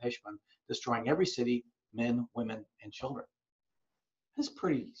 king of Heshbon, destroying every city, men, women, and children. This is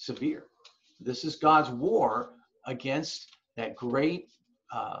pretty severe. This is God's war against that great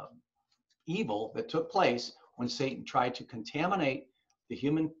evil that took place when Satan tried to contaminate the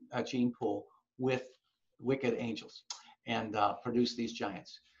human gene pool with wicked angels and produce these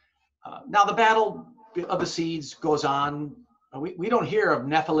giants. Now the battle of the seeds goes on. We don't hear of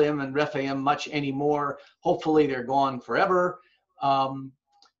Nephilim and Rephaim much anymore. Hopefully they're gone forever.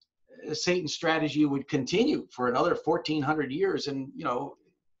 Satan's strategy would continue for another 1,400 years. And, you know,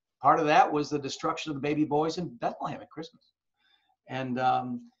 part of that was the destruction of the baby boys in Bethlehem at Christmas. And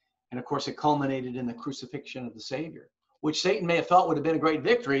of course, it culminated in the crucifixion of the Savior, which Satan may have felt would have been a great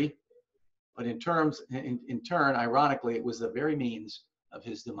victory. But in turn, ironically, it was the very means of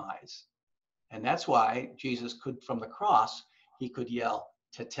his demise. And that's why Jesus could, from the cross, he could yell,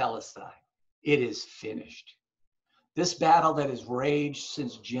 Tetelestai, it is finished. This battle that has raged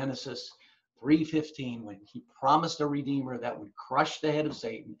since Genesis 3:15, when he promised a redeemer that would crush the head of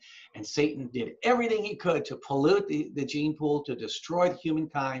Satan, and Satan did everything he could to pollute the gene pool, to destroy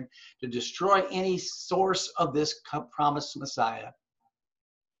humankind, to destroy any source of this promised Messiah,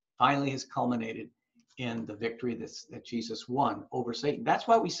 finally has culminated in the victory that Jesus won over Satan. That's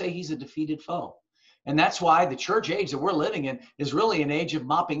why we say he's a defeated foe. And that's why the church age that we're living in is really an age of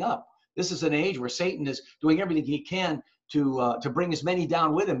mopping up. This is an age where Satan is doing everything he can to bring as many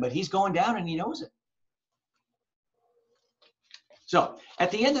down with him, but he's going down and he knows it. So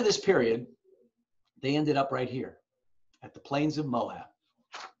at the end of this period, they ended up right here at the plains of Moab.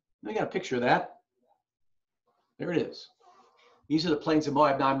 I got a picture of that. There it is. These are the plains of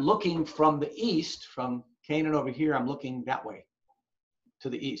Moab. Now I'm looking from the east, from Canaan over here. I'm looking that way to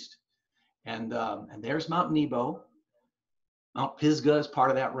the east. And there's Mount Nebo. Mount Pisgah is part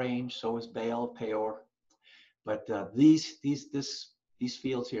of that range. So is Baal of Peor. But these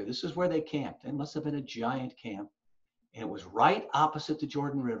fields here, this is where they camped. It must have been a giant camp. And it was right opposite the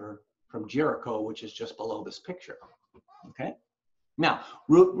Jordan River from Jericho, which is just below this picture. Okay. Now,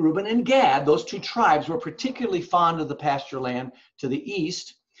 Reuben and Gad, those two tribes, were particularly fond of the pasture land to the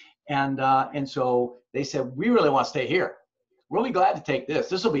east. And so they said, we really want to stay here. We'll be glad to take this.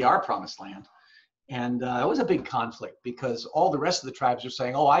 This will be our promised land. And it was a big conflict because all the rest of the tribes are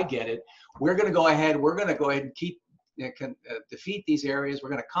saying, oh, I get it. We're going to go ahead. We're going to go ahead and defeat these areas. We're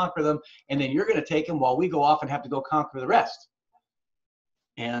going to conquer them. And then you're going to take them while we go off and have to go conquer the rest.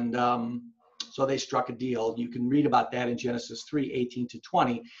 And so they struck a deal. You can read about that in Genesis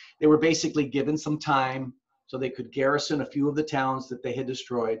 3:18-20. They were basically given some time so they could garrison a few of the towns that they had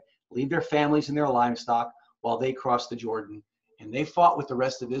destroyed, leave their families and their livestock while they crossed the Jordan. And they fought with the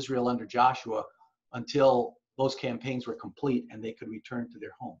rest of Israel under Joshua until those campaigns were complete and they could return to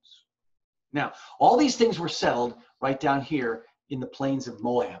their homes. Now, all these things were settled right down here in the plains of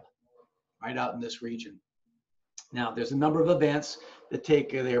Moab, right out in this region. Now, there's a number of events that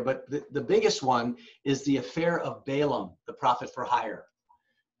take you there, but the biggest one is the affair of Balaam, the prophet for hire.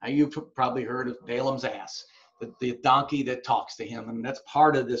 Now, you've probably heard of Balaam's ass, the donkey that talks to him. I mean, that's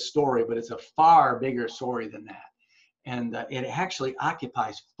part of this story, but it's a far bigger story than that. And it actually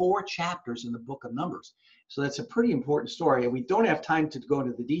occupies 4 chapters in the book of Numbers. So that's a pretty important story. And we don't have time to go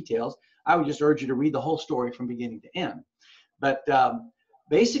into the details. I would just urge you to read the whole story from beginning to end. But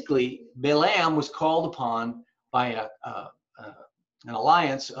basically, Balaam was called upon by an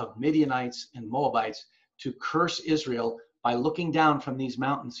alliance of Midianites and Moabites to curse Israel by looking down from these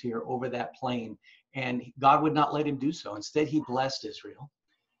mountains here over that plain. And God would not let him do so. Instead, he blessed Israel.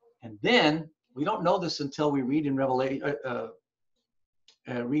 And then, we don't know this until we read in Revelation,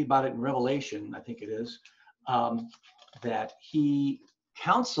 read about it in Revelation, I think it is, that he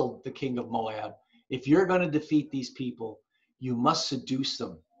counseled the king of Moab, if you're going to defeat these people, you must seduce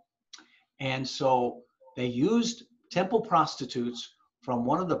them. And so they used temple prostitutes from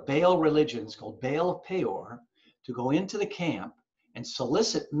one of the Baal religions called Baal of Peor to go into the camp and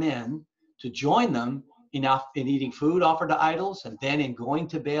solicit men to join them in eating food offered to idols, and then in going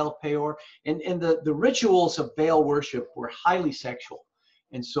to Baal Peor. And the rituals of Baal worship were highly sexual.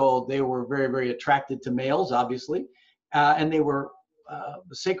 And so they were very, very attracted to males, obviously. And they were,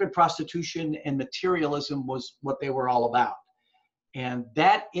 sacred prostitution and materialism was what they were all about. And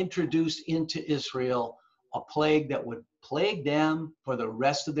that introduced into Israel a plague that would plague them for the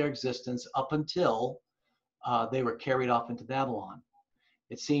rest of their existence up until they were carried off into Babylon.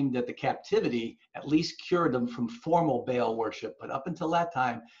 It seemed that the captivity at least cured them from formal Baal worship, but up until that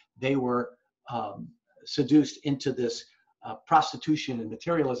time, they were seduced into this prostitution and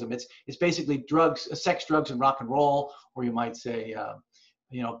materialism. It's basically drugs, sex, drugs, and rock and roll, or you might say,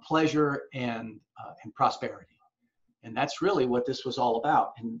 pleasure and prosperity. And that's really what this was all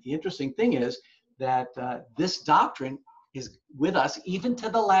about. And the interesting thing is that this doctrine is with us even to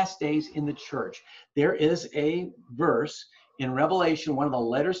the last days in the church. There is a verse in Revelation, one of the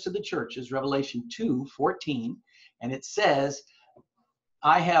letters to the churches, Revelation 2:14, and it says,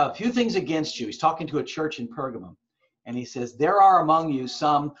 I have a few things against you. He's talking to a church in Pergamum. And he says, there are among you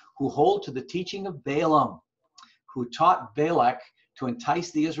some who hold to the teaching of Balaam, who taught Balak to entice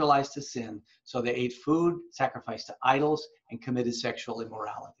the Israelites to sin. So they ate food, sacrificed to idols, and committed sexual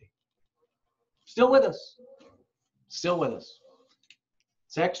immorality. Still with us. Still with us.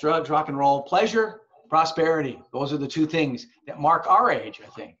 Sex, drugs, rock and roll, pleasure, prosperity. Those are the 2 things that mark our age, I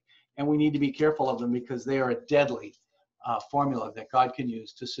think. And we need to be careful of them because they are a deadly formula that God can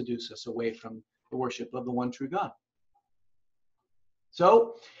use to seduce us away from the worship of the one true God.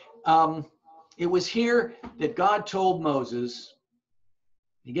 So it was here that God told Moses,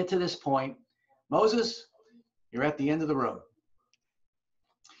 you get to this point, Moses, you're at the end of the road.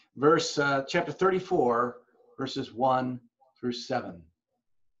 Chapter 34, verses 1-7.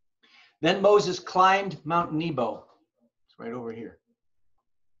 Then Moses climbed Mount Nebo. It's right over here,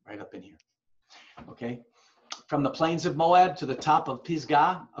 right up in here. Okay. From the plains of Moab to the top of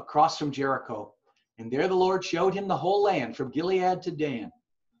Pisgah, across from Jericho. And there the Lord showed him the whole land, from Gilead to Dan,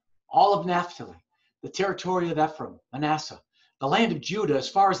 all of Naphtali, the territory of Ephraim, Manasseh, the land of Judah as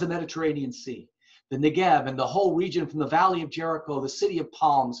far as the Mediterranean Sea, the Negev and the whole region from the valley of Jericho, the city of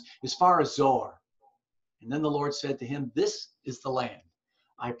palms, as far as Zoar. And then the Lord said to him, this is the land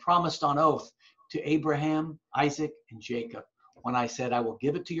I promised on oath to Abraham, Isaac, and Jacob, when I said, I will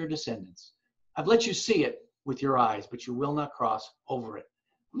give it to your descendants. I've let you see it with your eyes, but you will not cross over it.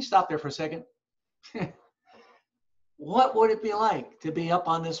 Let me stop there for a second. What would it be like to be up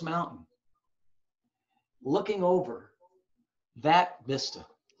on this mountain, looking over that vista?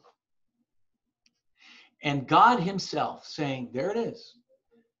 And God himself saying, there it is.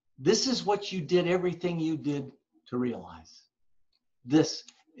 This is what you did, everything you did to realize. This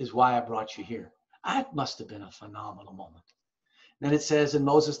is why I brought you here. That must have been a phenomenal moment. Then it says, and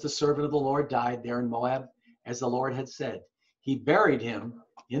Moses, the servant of the Lord, died there in Moab, as the Lord had said. He buried him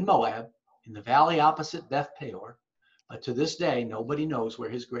in Moab, in the valley opposite Beth Peor, but to this day, nobody knows where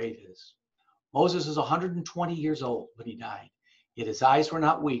his grave is. Moses is 120 years old when he died, yet his eyes were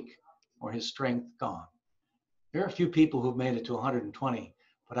not weak or his strength gone. There are a few people who've made it to 120,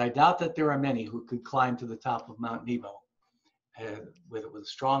 but I doubt that there are many who could climb to the top of Mount Nebo with a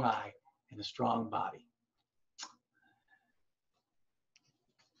strong eye and a strong body.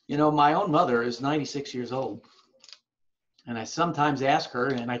 You know, my own mother is 96 years old, and I sometimes ask her,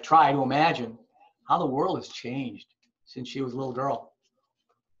 and I try to imagine how the world has changed since she was a little girl.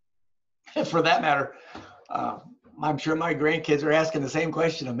 For that matter, I'm sure my grandkids are asking the same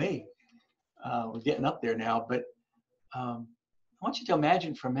question of me. We're getting up there now, but I want you to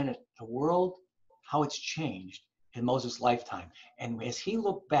imagine for a minute the world, how it's changed in Moses' lifetime. And as he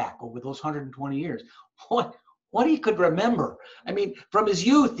looked back over those 120 years, what he could remember. I mean, from his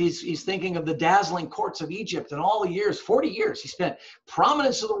youth, he's thinking of the dazzling courts of Egypt and all the years, 40 years he spent,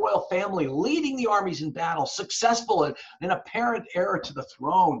 prominence of the royal family, leading the armies in battle, successful and apparent heir to the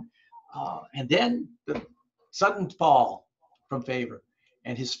throne. And then the sudden fall from favor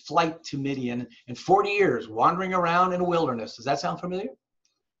and his flight to Midian and 40 years wandering around in a wilderness. Does that sound familiar?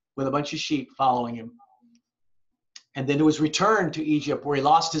 With a bunch of sheep following him. And then it was returned to Egypt where he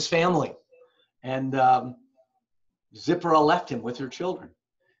lost his family. And Zipporah left him with her children.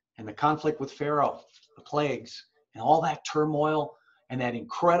 And the conflict with Pharaoh, the plagues, and all that turmoil, and that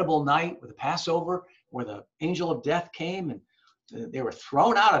incredible night with the Passover where the angel of death came and they were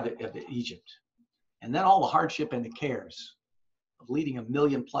thrown out of Egypt. And then all the hardship and the cares of leading 1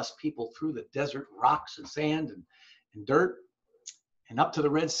 million+ people through the desert, rocks and sand and dirt, and up to the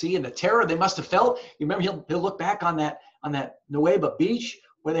Red Sea, and the terror they must have felt. You remember, he'll look back on that Nueva beach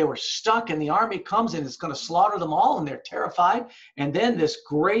where they were stuck, and the army comes and it's going to slaughter them all, and they're terrified. And then this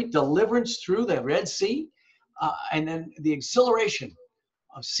great deliverance through the Red Sea, and then the exhilaration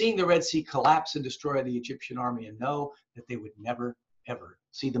of seeing the Red Sea collapse and destroy the Egyptian army, and know that they would never, ever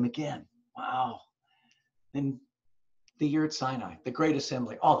see them again. Wow. Then the year at Sinai, the great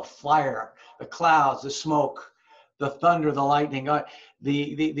assembly, all the fire, the clouds, the smoke, the thunder, the lightning,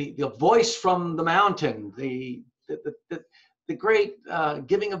 the voice from the mountain, the great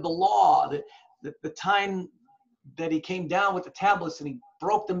giving of the law, the time that he came down with the tablets and he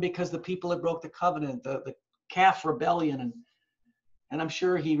broke them because the people had broke the covenant, the calf rebellion, and I'm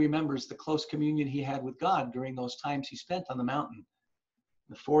sure he remembers the close communion he had with God during those times he spent on the mountain,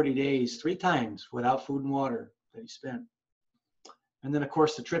 the 40 days, 3 times without food and water that he spent. And then, of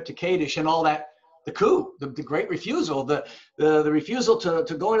course, the trip to Kadesh and all that, the coup, the great refusal, the refusal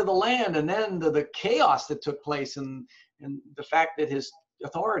to go into the land, and then the chaos that took place, and the fact that his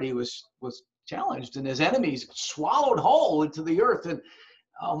authority was challenged and his enemies swallowed whole into the earth. And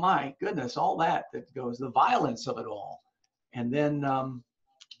oh my goodness, all that goes, the violence of it all. And then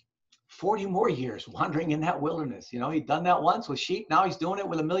 40 more years wandering in that wilderness. You know, he'd done that once with sheep. Now he's doing it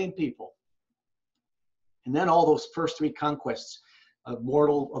with 1 million people. And then all those first 3 conquests of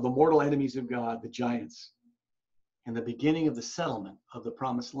the mortal enemies of God, the giants, and the beginning of the settlement of the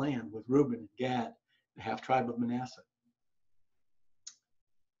promised land with Reuben and Gad, the half tribe of Manasseh.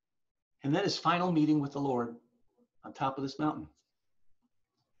 And then his final meeting with the Lord on top of this mountain.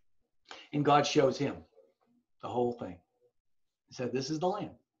 And God shows him the whole thing. He said, this is the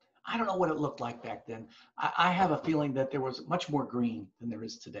land. I don't know what it looked like back then. I have a feeling that there was much more green than there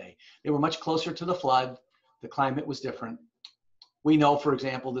is today. They were much closer to the flood. The climate was different. We know, for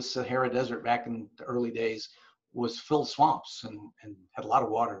example, the Sahara Desert back in the early days was filled with swamps and had a lot of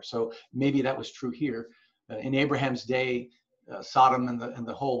water. So maybe that was true here. In Abraham's day, Sodom and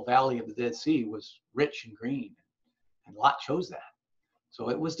the whole valley of the Dead Sea was rich and green. And Lot chose that. So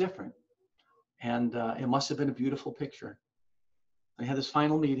it was different. And it must have been a beautiful picture. They had this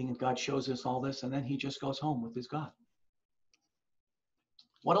final meeting, and God shows us all this, and then he just goes home with his God.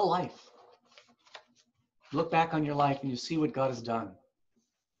 What a life. Look back on your life and you see what God has done.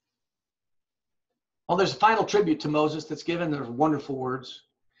 Well, there's a final tribute to Moses that's given. There's wonderful words.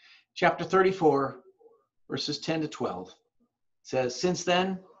 Chapter 34, verses 10 to 12. It says, since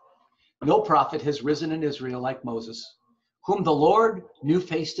then, no prophet has risen in Israel like Moses, whom the Lord knew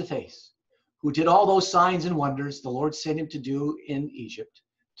face to face, who did all those signs and wonders the Lord sent him to do in Egypt,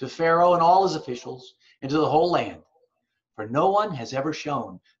 to Pharaoh and all his officials, and to the whole land. For no one has ever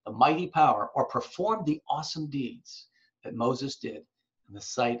shown the mighty power or performed the awesome deeds that Moses did in the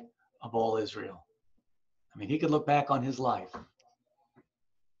sight of all Israel. I mean, he could look back on his life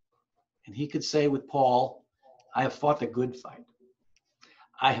and he could say with Paul, I have fought the good fight.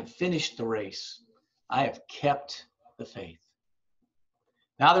 I have finished the race. I have kept the faith.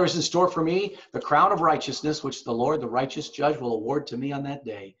 Now there is in store for me the crown of righteousness, which the Lord, the righteous judge, will award to me on that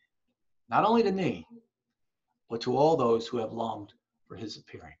day. Not only to me, but to all those who have longed for his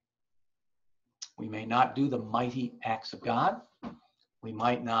appearing. We may not do the mighty acts of God. We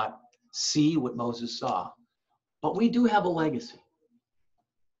might not see what Moses saw, but we do have a legacy.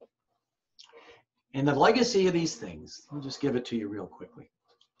 And the legacy of these things, I'll just give it to you real quickly.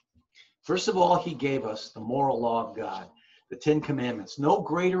 First of all, he gave us the moral law of God, the 10 Commandments. No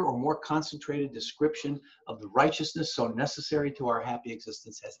greater or more concentrated description of the righteousness so necessary to our happy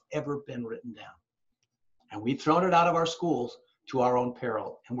existence has ever been written down. And we've thrown it out of our schools to our own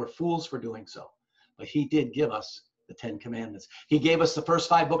peril, and we're fools for doing so. But he did give us the 10 Commandments. He gave us the first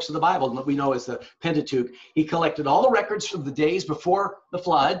 5 books of the Bible, what we know as the Pentateuch. He collected all the records from the days before the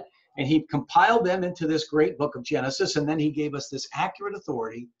flood, and he compiled them into this great book of Genesis, and then he gave us this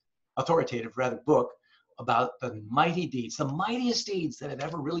authoritative book about the mighty deeds, the mightiest deeds that have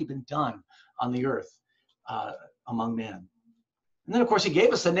ever really been done on the earth among men. And then, of course, he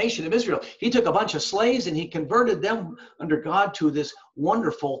gave us the nation of Israel. He took a bunch of slaves and he converted them under God to this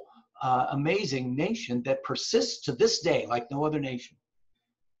wonderful, amazing nation that persists to this day like no other nation.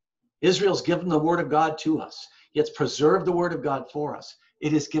 Israel's given the word of God to us. It's preserved the word of God for us.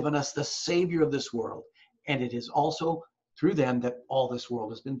 It has given us the Savior of this world. And it is also through them that all this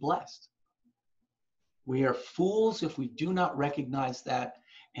world has been blessed. We are fools if we do not recognize that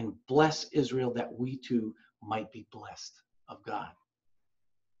and bless Israel that we too might be blessed of God.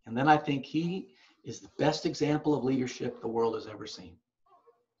 And then I think he is the best example of leadership the world has ever seen.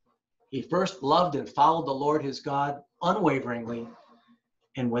 He first loved and followed the Lord his God unwaveringly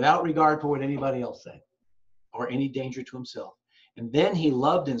and without regard for what anybody else said or any danger to himself. And then he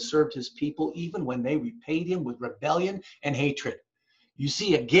loved and served his people even when they repaid him with rebellion and hatred. You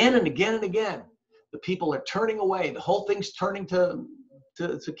see again and again and again, the people are turning away. The whole thing's turning to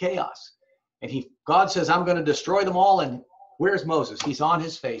chaos. And God says, I'm going to destroy them all. And where's Moses? He's on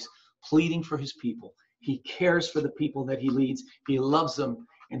his face, pleading for his people. He cares for the people that he leads. He loves them,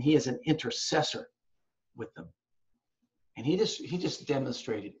 and he is an intercessor with them. And he just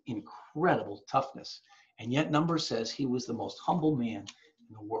demonstrated incredible toughness. And yet Numbers says he was the most humble man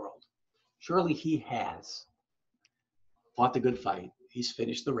in the world. Surely he has fought the good fight. He's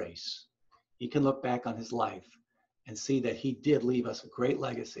finished the race. He can look back on his life and see that he did leave us a great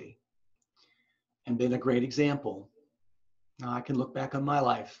legacy and been a great example. Now I can look back on my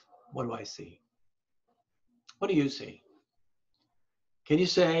life. What do I see? What do you see? Can you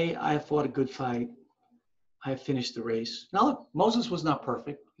say, I have fought a good fight? I have finished the race. Now look, Moses was not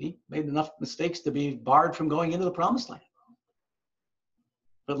perfect. He made enough mistakes to be barred from going into the promised land.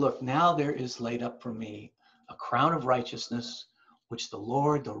 But look, now there is laid up for me a crown of righteousness, which the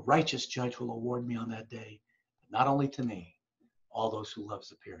Lord, the righteous judge, will award me on that day. Not only to me, all those who love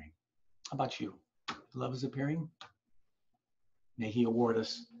his appearing. How about you? Love his appearing? May he award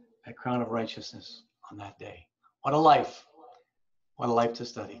us that crown of righteousness on that day. What a life. What a life to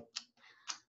study.